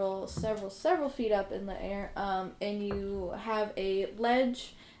goes several feet up in the air. And you have a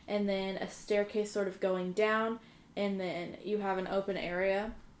ledge and then a staircase sort of going down, and then you have an open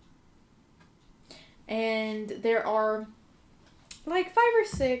area. And there are like 5 or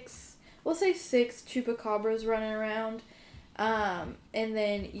 6, we'll say 6 chupacabras running around. And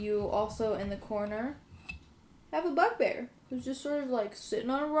then you also in the corner have a bugbear who's just sort of like sitting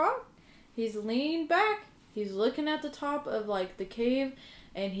on a rock. He's leaning back. He's looking at the top of like the cave,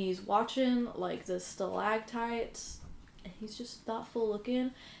 and he's watching like the stalactites. And he's just thoughtful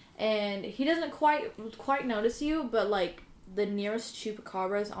looking, and he doesn't quite notice you, but like the nearest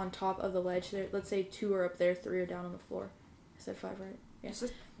chupacabras on top of the ledge there, let's say 2 are up there, 3 are down on the floor. I said 5, right? Yeah.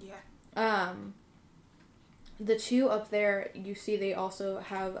 Yeah. The 2 up there, you see they also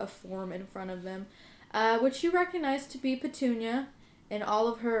have a form in front of them, which you recognize to be Petunia in all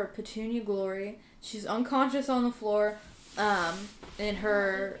of her Petunia glory. She's unconscious on the floor, and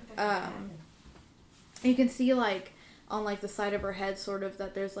her, you can see like on like the side of her head sort of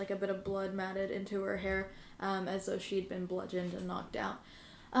that there's like a bit of blood matted into her hair, as though she'd been bludgeoned and knocked out.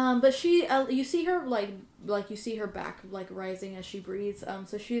 But she, you see her like you see her back like rising as she breathes.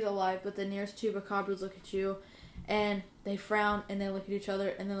 So she's alive. But the nearest chupacabras look at you, and they frown, and they look at each other,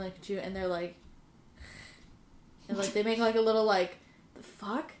 and they look at you, and they're like, and like they make like a little like the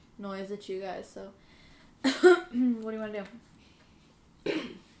fuck noise at you guys. So, what do you want to do?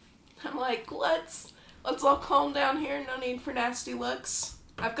 I'm like, let's all calm down here. No need for nasty looks.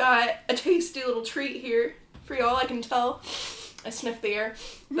 I've got a tasty little treat here for y'all. I can tell. I sniff the air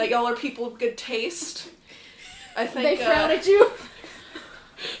that y'all are people of good taste. I think They frown at you.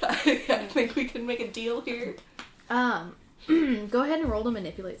 I think we can make a deal here. Go ahead and roll to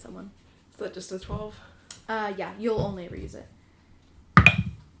manipulate someone. Is that just a 12? Yeah, you'll only ever use it.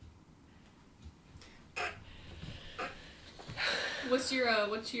 What's your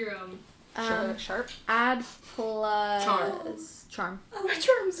Sharp. Add plus Charm. Charm. My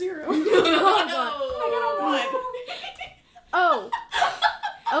charm's 0. Oh, I got a 1. Oh,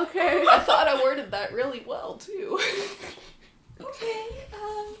 okay. I thought I worded that really well, too. Okay,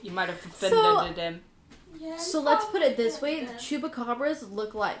 You might have So- offended him. yeah. So let's put it this way: the chupacabras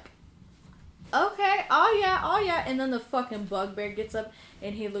look like, okay, oh yeah, and then the fucking bugbear gets up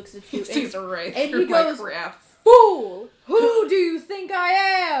and he looks at you He sees a right and through he my goes, crap. "Fool! Who do you think I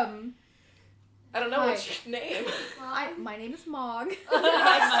am?" I don't know Hi. what's your name. My name is Mog.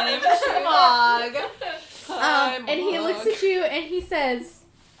 My name is Shimog. Hi, And he looks Mog. at you and he says,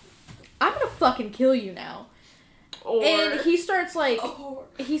 "I'm gonna fucking kill you now." Or And he starts like Oh.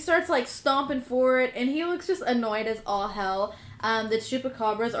 stomping forward, and he looks just annoyed as all hell. The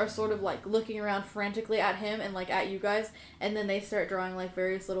chupacabras are sort of like looking around frantically at him and like at you guys, and then they start drawing like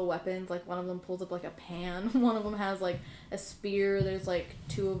various little weapons. Like one of them pulls up like a pan, one of them has like a spear. There's like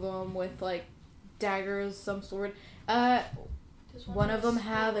 2 of them with like daggers, some sort. One of them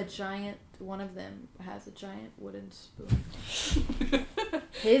have a giant. One of them has a giant wooden spoon.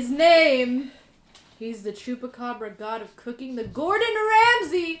 His name. He's the Chupacabra god of cooking, the Gordon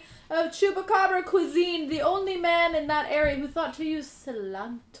Ramsay of Chupacabra cuisine, the only man in that area who thought to use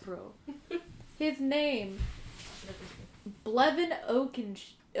cilantro. His name Blevin Oaken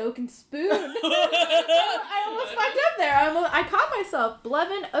Spoon. I almost fucked up there. I caught myself.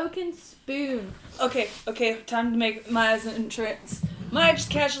 Blevin Oaken Spoon. Okay, time to make Maya's entrance. Maya just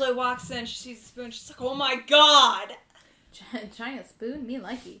casually walks in, she sees the spoon, she's like, oh my god! Giant spoon? Me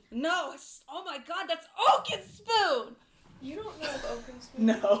likey. No, it's just, oh my god, that's Oaken Spoon! You don't know of Oaken Spoon?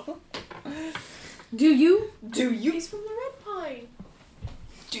 No. Do you? He's from the Red Pine.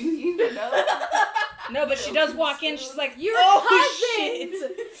 Do you know? No, but she does walk in, she's like, You're oh cousins!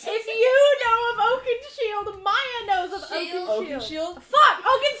 shit! If you know of Oaken Shield, Maya knows of Shield. Oaken Oaken Shield? Fuck!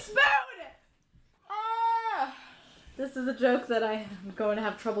 Oaken Spoon! Ah! This is a joke that I am going to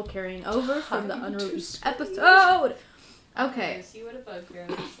have trouble carrying over from the unreleased episode. Okay. See what a bugbear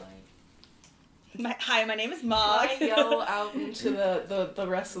looks like. Hi, my name is Mog. I yell out into the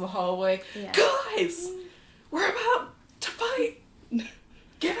rest of the hallway. Yeah. Guys, we're about to fight.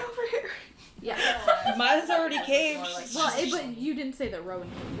 Get over here. Yeah. Maya's already came. Well, but you didn't say that Rowan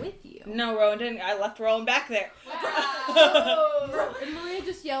came with you. No, Rowan didn't. I left Rowan back there. And Maria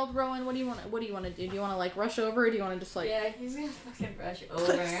just yelled, Rowan, what do you want to do? Do you want to, like, rush over, or do you want to just, like... Yeah, he's gonna fucking rush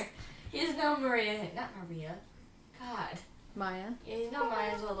over. He's no Maria. Not Maria. God. Maya? Yeah, he's no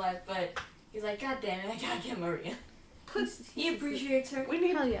Maya's whole life, but he's like, God damn it, I gotta get Maria. He appreciates her. We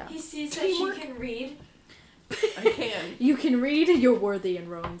need. Hell yeah. He sees Teamwork. that she can read. I can. You can read, you're worthy in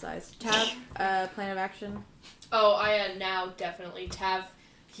Rowan's eyes. Tab, plan of action. Oh, I now definitely Tav.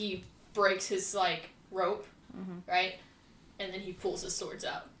 He breaks his like rope, right, and then he pulls his swords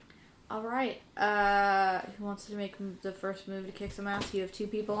out. All right. Who wants to make the first move to kick some ass? You have 2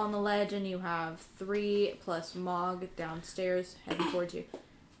 people on the ledge, and you have 3 plus Mog downstairs heading towards you.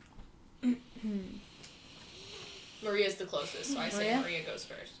 Maria's the closest, so I say Maria goes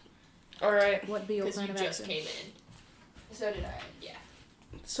first. All right. What be your Because plan you of just action? came in. So did I. Yeah.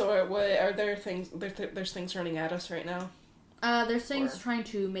 So what are there things? There's things running at us right now. There's things trying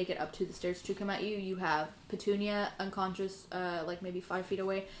to make it up to the stairs to come at you. You have Petunia unconscious, like maybe 5 feet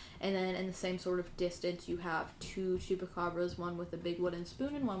away, and then in the same sort of distance, you have 2 chupacabras, one with a big wooden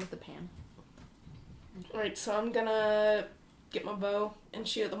spoon and one with a pan. All right. So I'm gonna get my bow and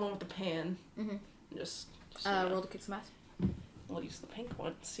shoot at the one with the pan. Mhm. Just Roll to kick some ass. I'll use the pink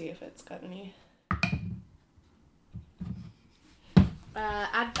one. See if it's got any.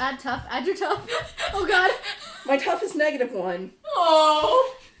 Add tough. Add your tough. Oh god. My tough is -1.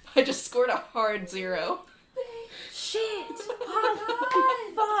 Oh! I just scored a hard 0. Shit.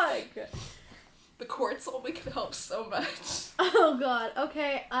 Oh, fuck. The quartz only could help so much. Oh god.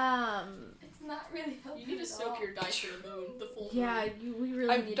 Okay. It's not really helping. You need to soak your dice in the moon, the full moon. Yeah. We really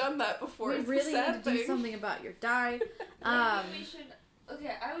I've need. done that before. We It's really a sad need to do thing. something about your die. Maybe we should.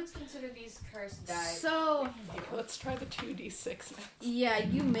 Okay, I would consider these cursed die. So. Okay, let's try the 2d6 next. Yeah,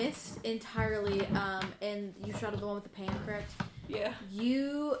 you missed entirely, and you shot at the one with the pan, correct? Yeah.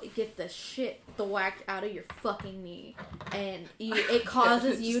 You get the shit whacked out of your fucking knee, and it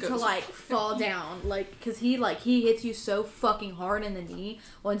causes It you just to, goes- like, fall down, like, because he hits you so fucking hard in the knee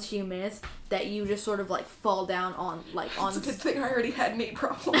once you miss, that you just sort of, like, fall down on. It's a good thing I already had knee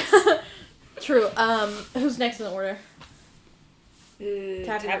problems. True, who's next in the order?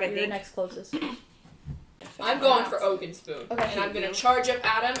 Tab, Tab, I you're think. next closest. I'm going for Oaken Spoon. Okay. And I'm going to charge up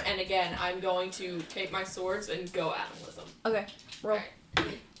at him, and again, I'm going to take my swords and go at him with them. Okay, roll.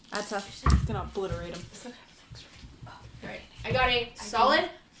 Add tough. It's gonna obliterate him. Alright. I got a solid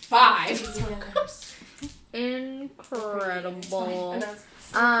 5. Incredible.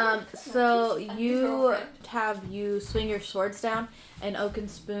 So you swing your swords down, and Oaken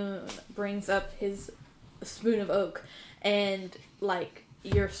Spoon brings up his spoon of oak, and, like,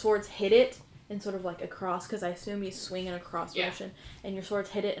 your swords hit it in sort of, like, a cross, because I assume you swing in a cross motion, and your swords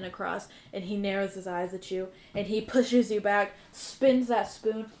hit it in a cross, and he narrows his eyes at you, and he pushes you back, spins that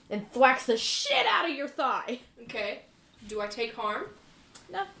spoon, and thwacks the shit out of your thigh. Okay. Do I take harm?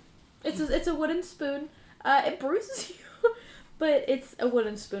 No. It's a wooden spoon. It bruises you, but it's a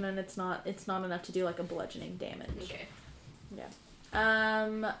wooden spoon, and it's not enough to do, like, a bludgeoning damage. Okay. Yeah.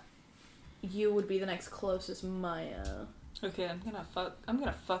 You would be the next closest, Maya. Okay, I'm gonna fuck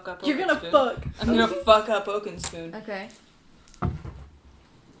up You're Oaken gonna Spoon. fuck. I'm gonna fuck up Oaken Spoon. Okay.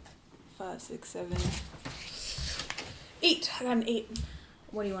 5, 6, 7, 8. I got an 8.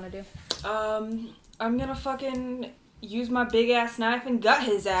 What do you want to do? I'm gonna fucking use my big ass knife and gut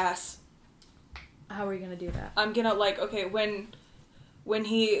his ass. How are you gonna do that? I'm gonna, like, okay, when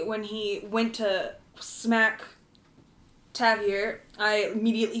he went to smack Tavier, I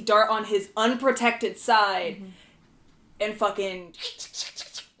immediately dart on his unprotected side and fucking.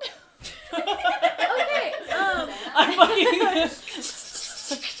 Okay. I fucking.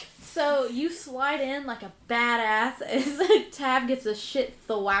 So you slide in like a badass as Tav gets the shit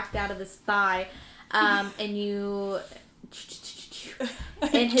thwacked out of his thigh, and you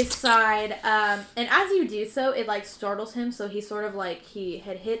in his side, and as you do so, it like startles him. So he sort of like he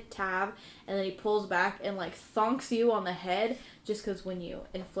had hit Tav, and then he pulls back and like thonks you on the head. Just because when you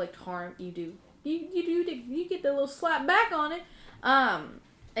inflict harm, you get the little slap back on it,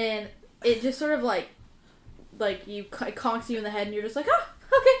 and it just sort of like you conks you in the head, and you're just like, oh,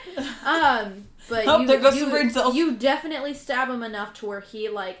 okay. But there goes some brain cells. You definitely stab him enough to where he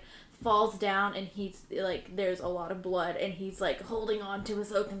like falls down, and he's like, there's a lot of blood, and he's like holding on to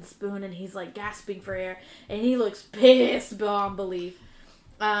his oaken spoon, and he's like gasping for air, and he looks pissed beyond belief.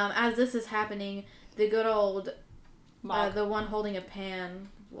 As this is happening, the good old the one holding a pan,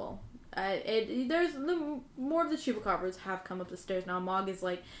 well, there's more of the chupacabras have come up the stairs now. Mog is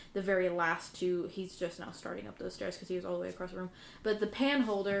like the very last two. He's just now starting up those stairs because he was all the way across the room. But the pan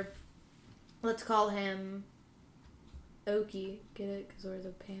holder, let's call him Oki. Get it? Because we're the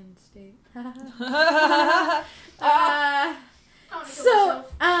pan state.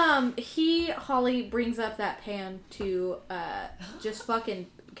 Holly brings up that pan to just fucking,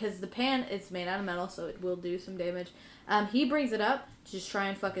 because the pan is made out of metal, so it will do some damage. He brings it up to just try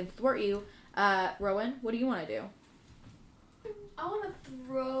and fucking thwart you. Rowan, what do you want to do? I want to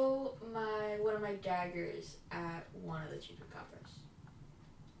throw one of my daggers at one of the chupacabras.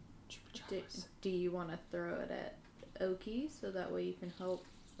 Do you want to throw it at Oki so that way you can help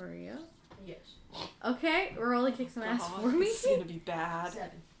Maria? Yes. Okay, Rolly kick some ass for me. This is gonna be bad. 7.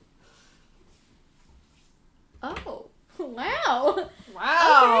 Oh, wow.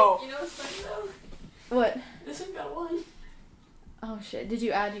 Wow. Okay. You know what's funny though? What? This one got 1. Oh shit! Did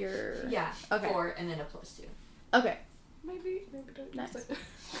you add your? Yeah. Okay. 4 and then a +2. Okay. Maybe don't Nice. use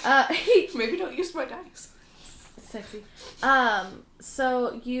it. Maybe don't use my dice. Sexy.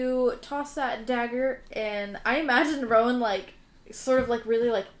 So you toss that dagger, and I imagine Rowan like sort of like really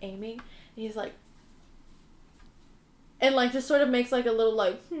like aiming. And he's like, and like just sort of makes like a little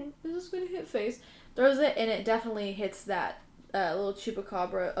like, is this gonna hit face? Throws it, and it definitely hits that little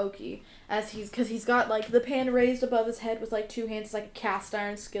chupacabra Oki, because he's got like the pan raised above his head with like 2 hands, like a cast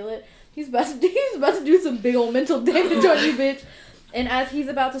iron skillet. He's about to do some big old mental damage on you, bitch. And as he's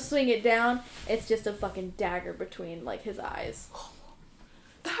about to swing it down, it's just a fucking dagger between like his eyes.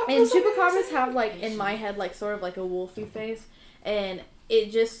 And chupacabras have like in my head like sort of like a wolfy face, and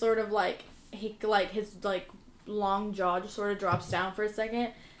it just sort of like his like long jaw just sort of drops down for a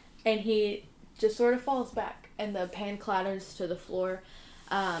second, and he just sort of falls back, and the pan clatters to the floor,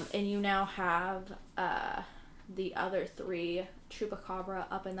 and you now have the other 3 chupacabra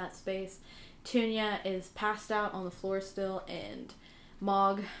up in that space. Tunya is passed out on the floor still, and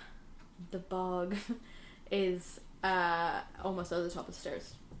Mog, the bog, is almost at the top of the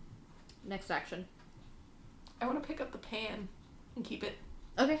stairs. Next action. I want to pick up the pan and keep it.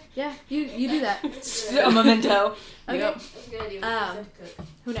 Okay, yeah, you do that. A memento. Okay. Yep. That's a good idea.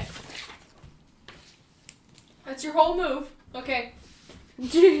 Who next? That's your whole move. Okay.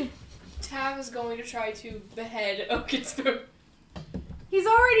 Tav is going to try to behead Okitsu. He's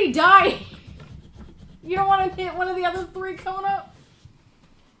already dying. You don't want to hit one of the other 3 coming up?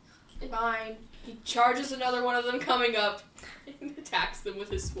 Fine. He charges another one of them coming up and attacks them with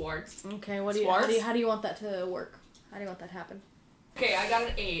his swords. Okay, how do you want that to work? How do you want that to happen? Okay, I got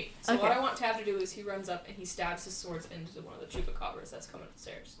an 8. So Okay. what I want Tav to do is he runs up and he stabs his swords into one of the chupacabras that's coming up the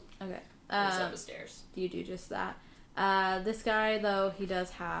stairs. Okay. He's up the stairs. You do just that. This guy, though, he does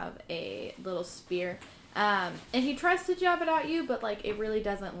have a little spear. And he tries to jab it at you, but, like, it really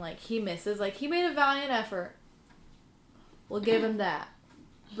doesn't, like, he misses. Like, he made a valiant effort. We'll give him that.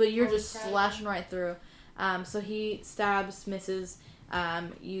 But you're just slashing right through. So he stabs, misses.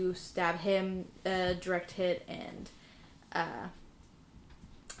 You stab him, direct hit, and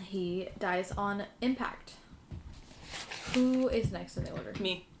he dies on impact. Who is next in the order?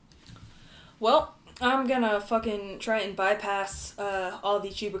 Me. Well, I'm gonna fucking try and bypass all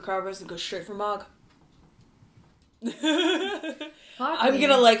these chupacabras and go straight for Mog. I'm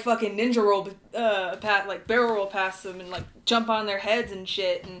gonna like fucking ninja roll, barrel roll past them and like jump on their heads and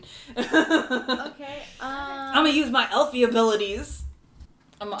shit. And Okay. I'm gonna use my elfie abilities.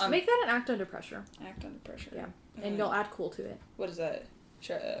 I'm Make that an act under pressure. act under pressure. Yeah. And you'll add cool to it. What is that?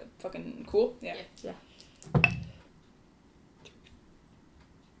 Fucking cool. Yeah. Yeah. Got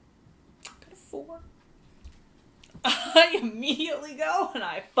a 4. I immediately go and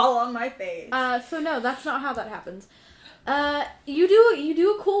I fall on my face. So no, that's not how that happens. You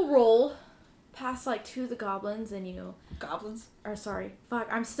do a cool roll past like 2 of the goblins, and you Goblins? I'm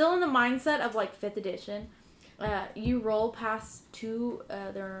still in the mindset of like 5th edition. You roll past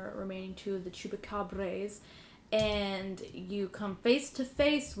the remaining two of the chupacabras, and you come face to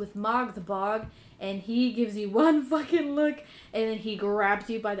face with Mog the Bog, and he gives you one fucking look, and then he grabs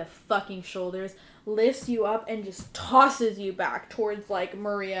you by the fucking shoulders, lifts you up, and just tosses you back towards, like,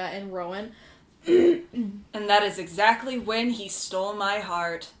 Maria and Rowan. And that is exactly when he stole my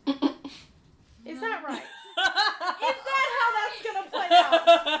heart. Is that right? Is that how that's gonna play out?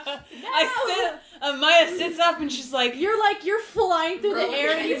 No! Maya sits up and she's like, You're flying through the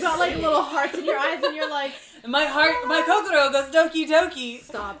air and you've got like little hearts in your eyes and you're like, my Kokoro goes doki doki.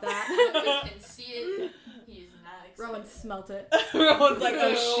 stop that. You can see it. He is not excited. Rowan smelt it. Rowan's like,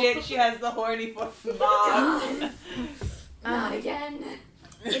 oh shit, she has the horny for mom. Not again.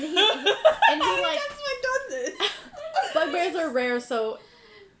 And he like, That's why done this. bugbears are rare, so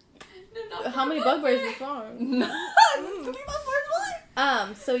No, how many bugbears you found? This could be my first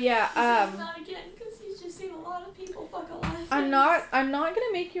one. So yeah, Not again, because he's just seen a lot of people fuck alive. I'm not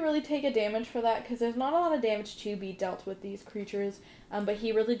gonna make you really take a damage for that, because there's not a lot of damage to be dealt with these creatures, but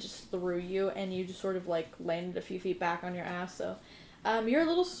he really just threw you, and you just sort of like landed a few feet back on your ass, so you're a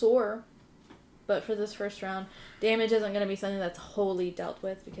little sore, but for this first round, damage isn't gonna be something that's wholly dealt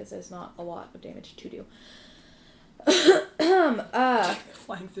with, because there's not a lot of damage to do.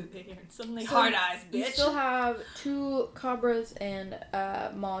 Flying through the air and suddenly So hard eyes, bitch. You still have two Cabras, and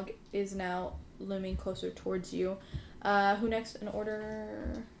Mog is now looming closer towards you. Who next in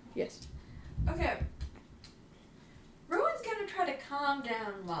order? Yes. Okay. Rowan's gonna try to calm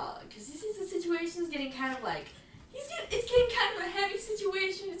down Mog, because he sees the situation's getting kind of like, it's getting kind of a heavy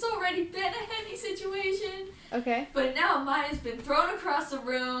situation. It's already been a heavy situation. Okay. But now Maya's been thrown across the I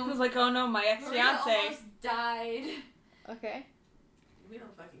room. was like, oh no, my Maria ex-fiance. almost died. Okay. We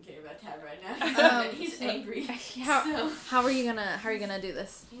don't fucking care about Tab right now. He's so- angry. How are you gonna do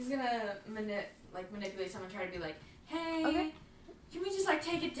this? He's gonna manipulate someone, try to be like, hey, Okay. can we just like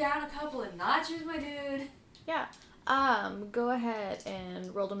take it down a couple of notches, my dude? Yeah. Go ahead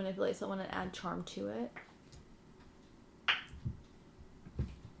and roll to manipulate someone and add charm to it.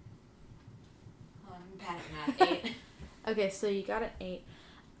 I'm bad at math. 8. Okay, so you got an 8.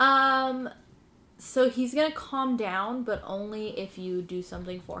 So he's gonna calm down, but only if you do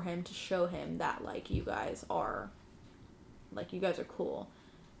something for him to show him that, like, you guys are cool.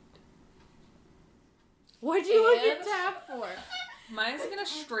 What'd you look at Tab for? Maya's gonna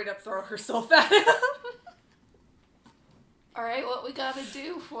straight up throw herself at him. Alright, what we gotta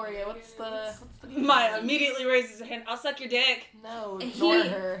do for you? What's the Maya immediately raises her hand. I'll suck your dick. No, He- ignore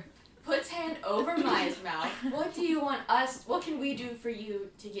her. Puts hand over Maya's mouth. What do you want us? What can we do for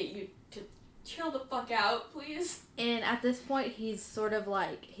you to get you to chill the fuck out, please? And at this point, he's sort of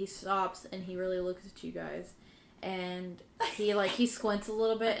like, he stops and he really looks at you guys, and he squints a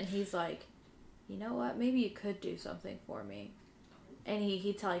little bit and he's like, you know what? Maybe you could do something for me. And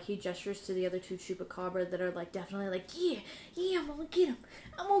he gestures to the other two chupacabra that are like definitely like, yeah, I'm gonna get him.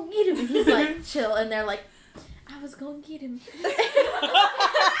 And he's like, chill, and they're like, I was gonna get him.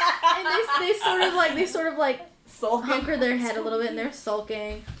 And they sort of like hunker their head a little bit, and they're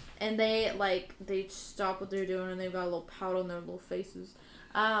sulking, and they stop what they're doing, and they've got a little pout on their little faces.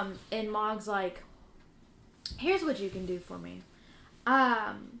 And Mog's like, here's what you can do for me.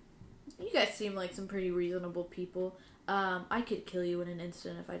 You guys seem like some pretty reasonable people. I could kill you in an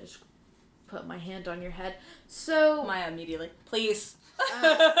instant if I just put my hand on your head. So Maya immediately, please.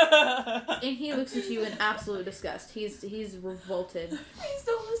 and he looks at you in absolute disgust. He's revolted. Please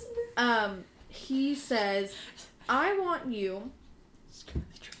don't listen to He says, I want you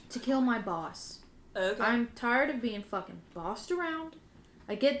to kill my boss. Okay. I'm tired of being fucking bossed around.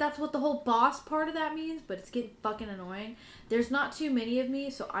 I get that's what the whole boss part of that means, but it's getting fucking annoying. There's not too many of me,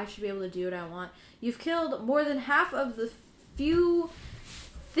 so I should be able to do what I want. You've killed more than half of the few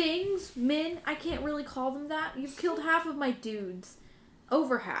things, men, I can't really call them that. You've killed half of my dudes.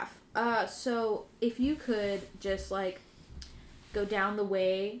 Over half. So if you could just, like, go down the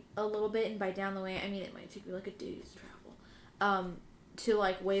way a little bit, and by down the way, I mean it might take me like a day's travel, to,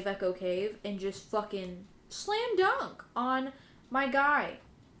 like, Wave Echo Cave, and just fucking slam dunk on my guy.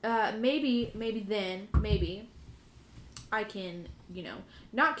 Maybe I can,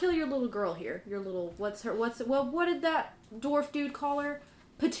 not kill your little girl here. Your little, what did that dwarf dude call her?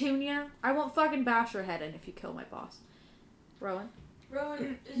 Petunia? I won't fucking bash her head in if you kill my boss. Rowan?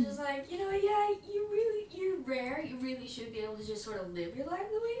 Rowan is just like, you're rare. You really should be able to just sort of live your life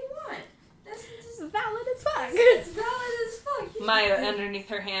the way you want. That's just Valid as fuck. It's valid as fuck. You Maya should- underneath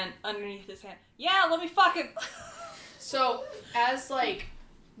his hand. Yeah, let me fuck him. So, as, like,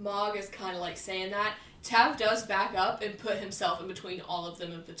 Mog is kind of, like, saying that, Tav does back up and put himself in between all of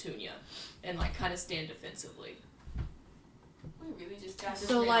them and Petunia, and like kind of stand defensively. We really just got this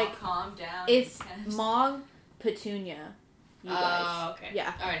So, thing like, all calm down. It's and- Mog, Petunia, you guys. Okay.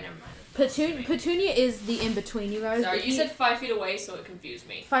 Yeah. All right, never mind. Petunia is the in between you guys. Sorry, you said 5 feet away, so it confused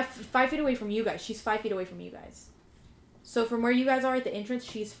me. 5 feet away from you guys. She's 5 feet away from you guys. So from where you guys are at the entrance,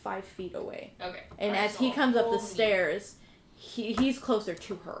 she's 5 feet away. Okay. And Alright, as so he comes up the hold stairs, he's closer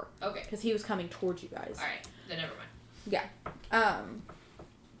to her Okay. because he was coming towards you guys. All right. Then never mind.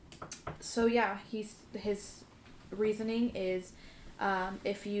 So yeah, his reasoning is,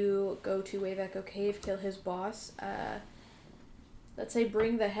 if you go to Wave Echo Cave, kill his boss, let's say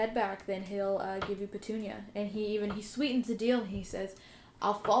bring the head back, then he'll give you Petunia. And he sweetens the deal and he says,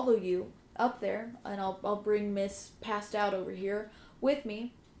 I'll follow you up there and I'll bring Miss Passed Out over here with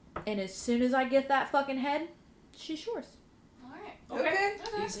me. And as soon as I get that fucking head, she's yours. Alright. Okay.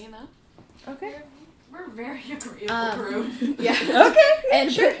 Okay. Easy enough. Okay. We're very agreeable group. Yeah. Okay.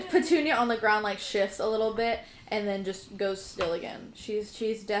 And Petunia on the ground like shifts a little bit and then just goes still again.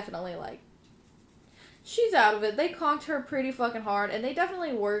 She's definitely like, she's out of it. They conked her pretty fucking hard and they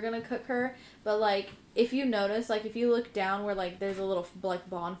definitely were gonna cook her, but like if you notice, like if you look down where like there's a little like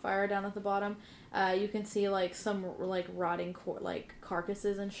bonfire down at the bottom, you can see like some like rotting like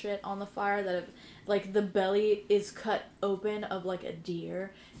carcasses and shit on the fire that have like the belly is cut open of like a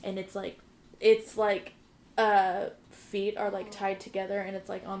deer and it's like feet are like tied together and it's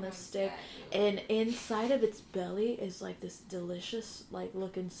like on this stick and inside of its belly is like this delicious like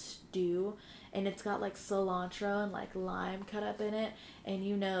looking stew and it's got like cilantro and like lime cut up in it and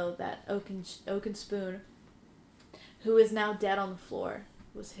you know that Oaken Spoon, who is now dead on the floor,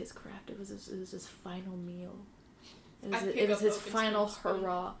 was his craft. It was his final meal. It was his final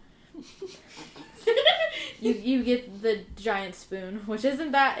hurrah. You get the giant spoon, which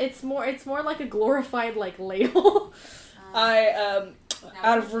isn't that. It's more like a glorified like ladle. I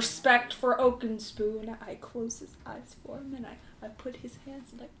out of respect for Oaken Spoon, I close his eyes for him and I put his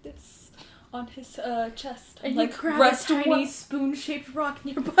hands like this on his chest. And like, you grab rest a tiny well. spoon-shaped rock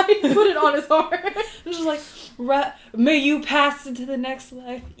nearby and put it on his heart. I'm just like, may you pass into the next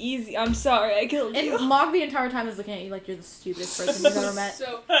life easy. I'm sorry, I killed you. And Mog the entire time is looking at you like you're the stupidest person you've ever met.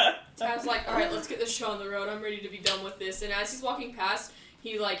 So Tav's like, all right, let's get this show on the road. I'm ready to be done with this. And as he's walking past,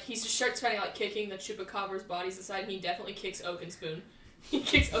 he just starts kind of like kicking the chupacabra's bodies aside. And he definitely kicks Oaken Spoon. He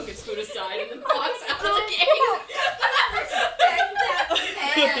kicks Oaken Spoon aside and then walks out of the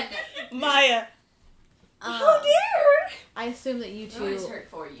cave. Maya. Oh dear. I assume that you No two. one's hurt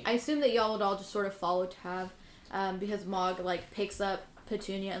for you. I assume that y'all would all just sort of follow Tav, because Mog like picks up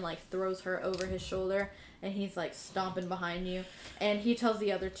Petunia and like throws her over his shoulder, and he's like stomping behind you, and he tells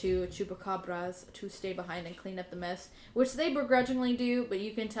the other two chupacabras to stay behind and clean up the mess, which they begrudgingly do, but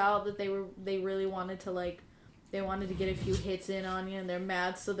you can tell that they really wanted to get a few hits in on you, and they're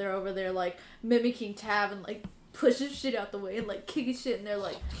mad, so they're over there like mimicking Tav and like pushing shit out the way and like kicking shit, and they're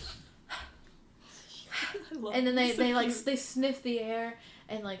like. And then they sniff the air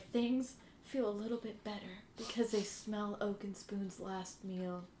and like things feel a little bit better because they smell Oaken Spoon's last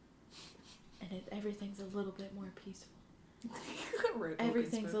meal, and everything's a little bit more peaceful.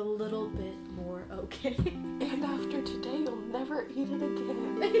 Everything's a little bit more okay. And after today, you'll never eat it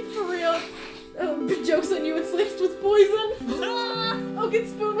again. For real, jokes on you enslaved with poison. Oaken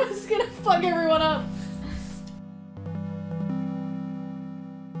Spoon was gonna fuck everyone up.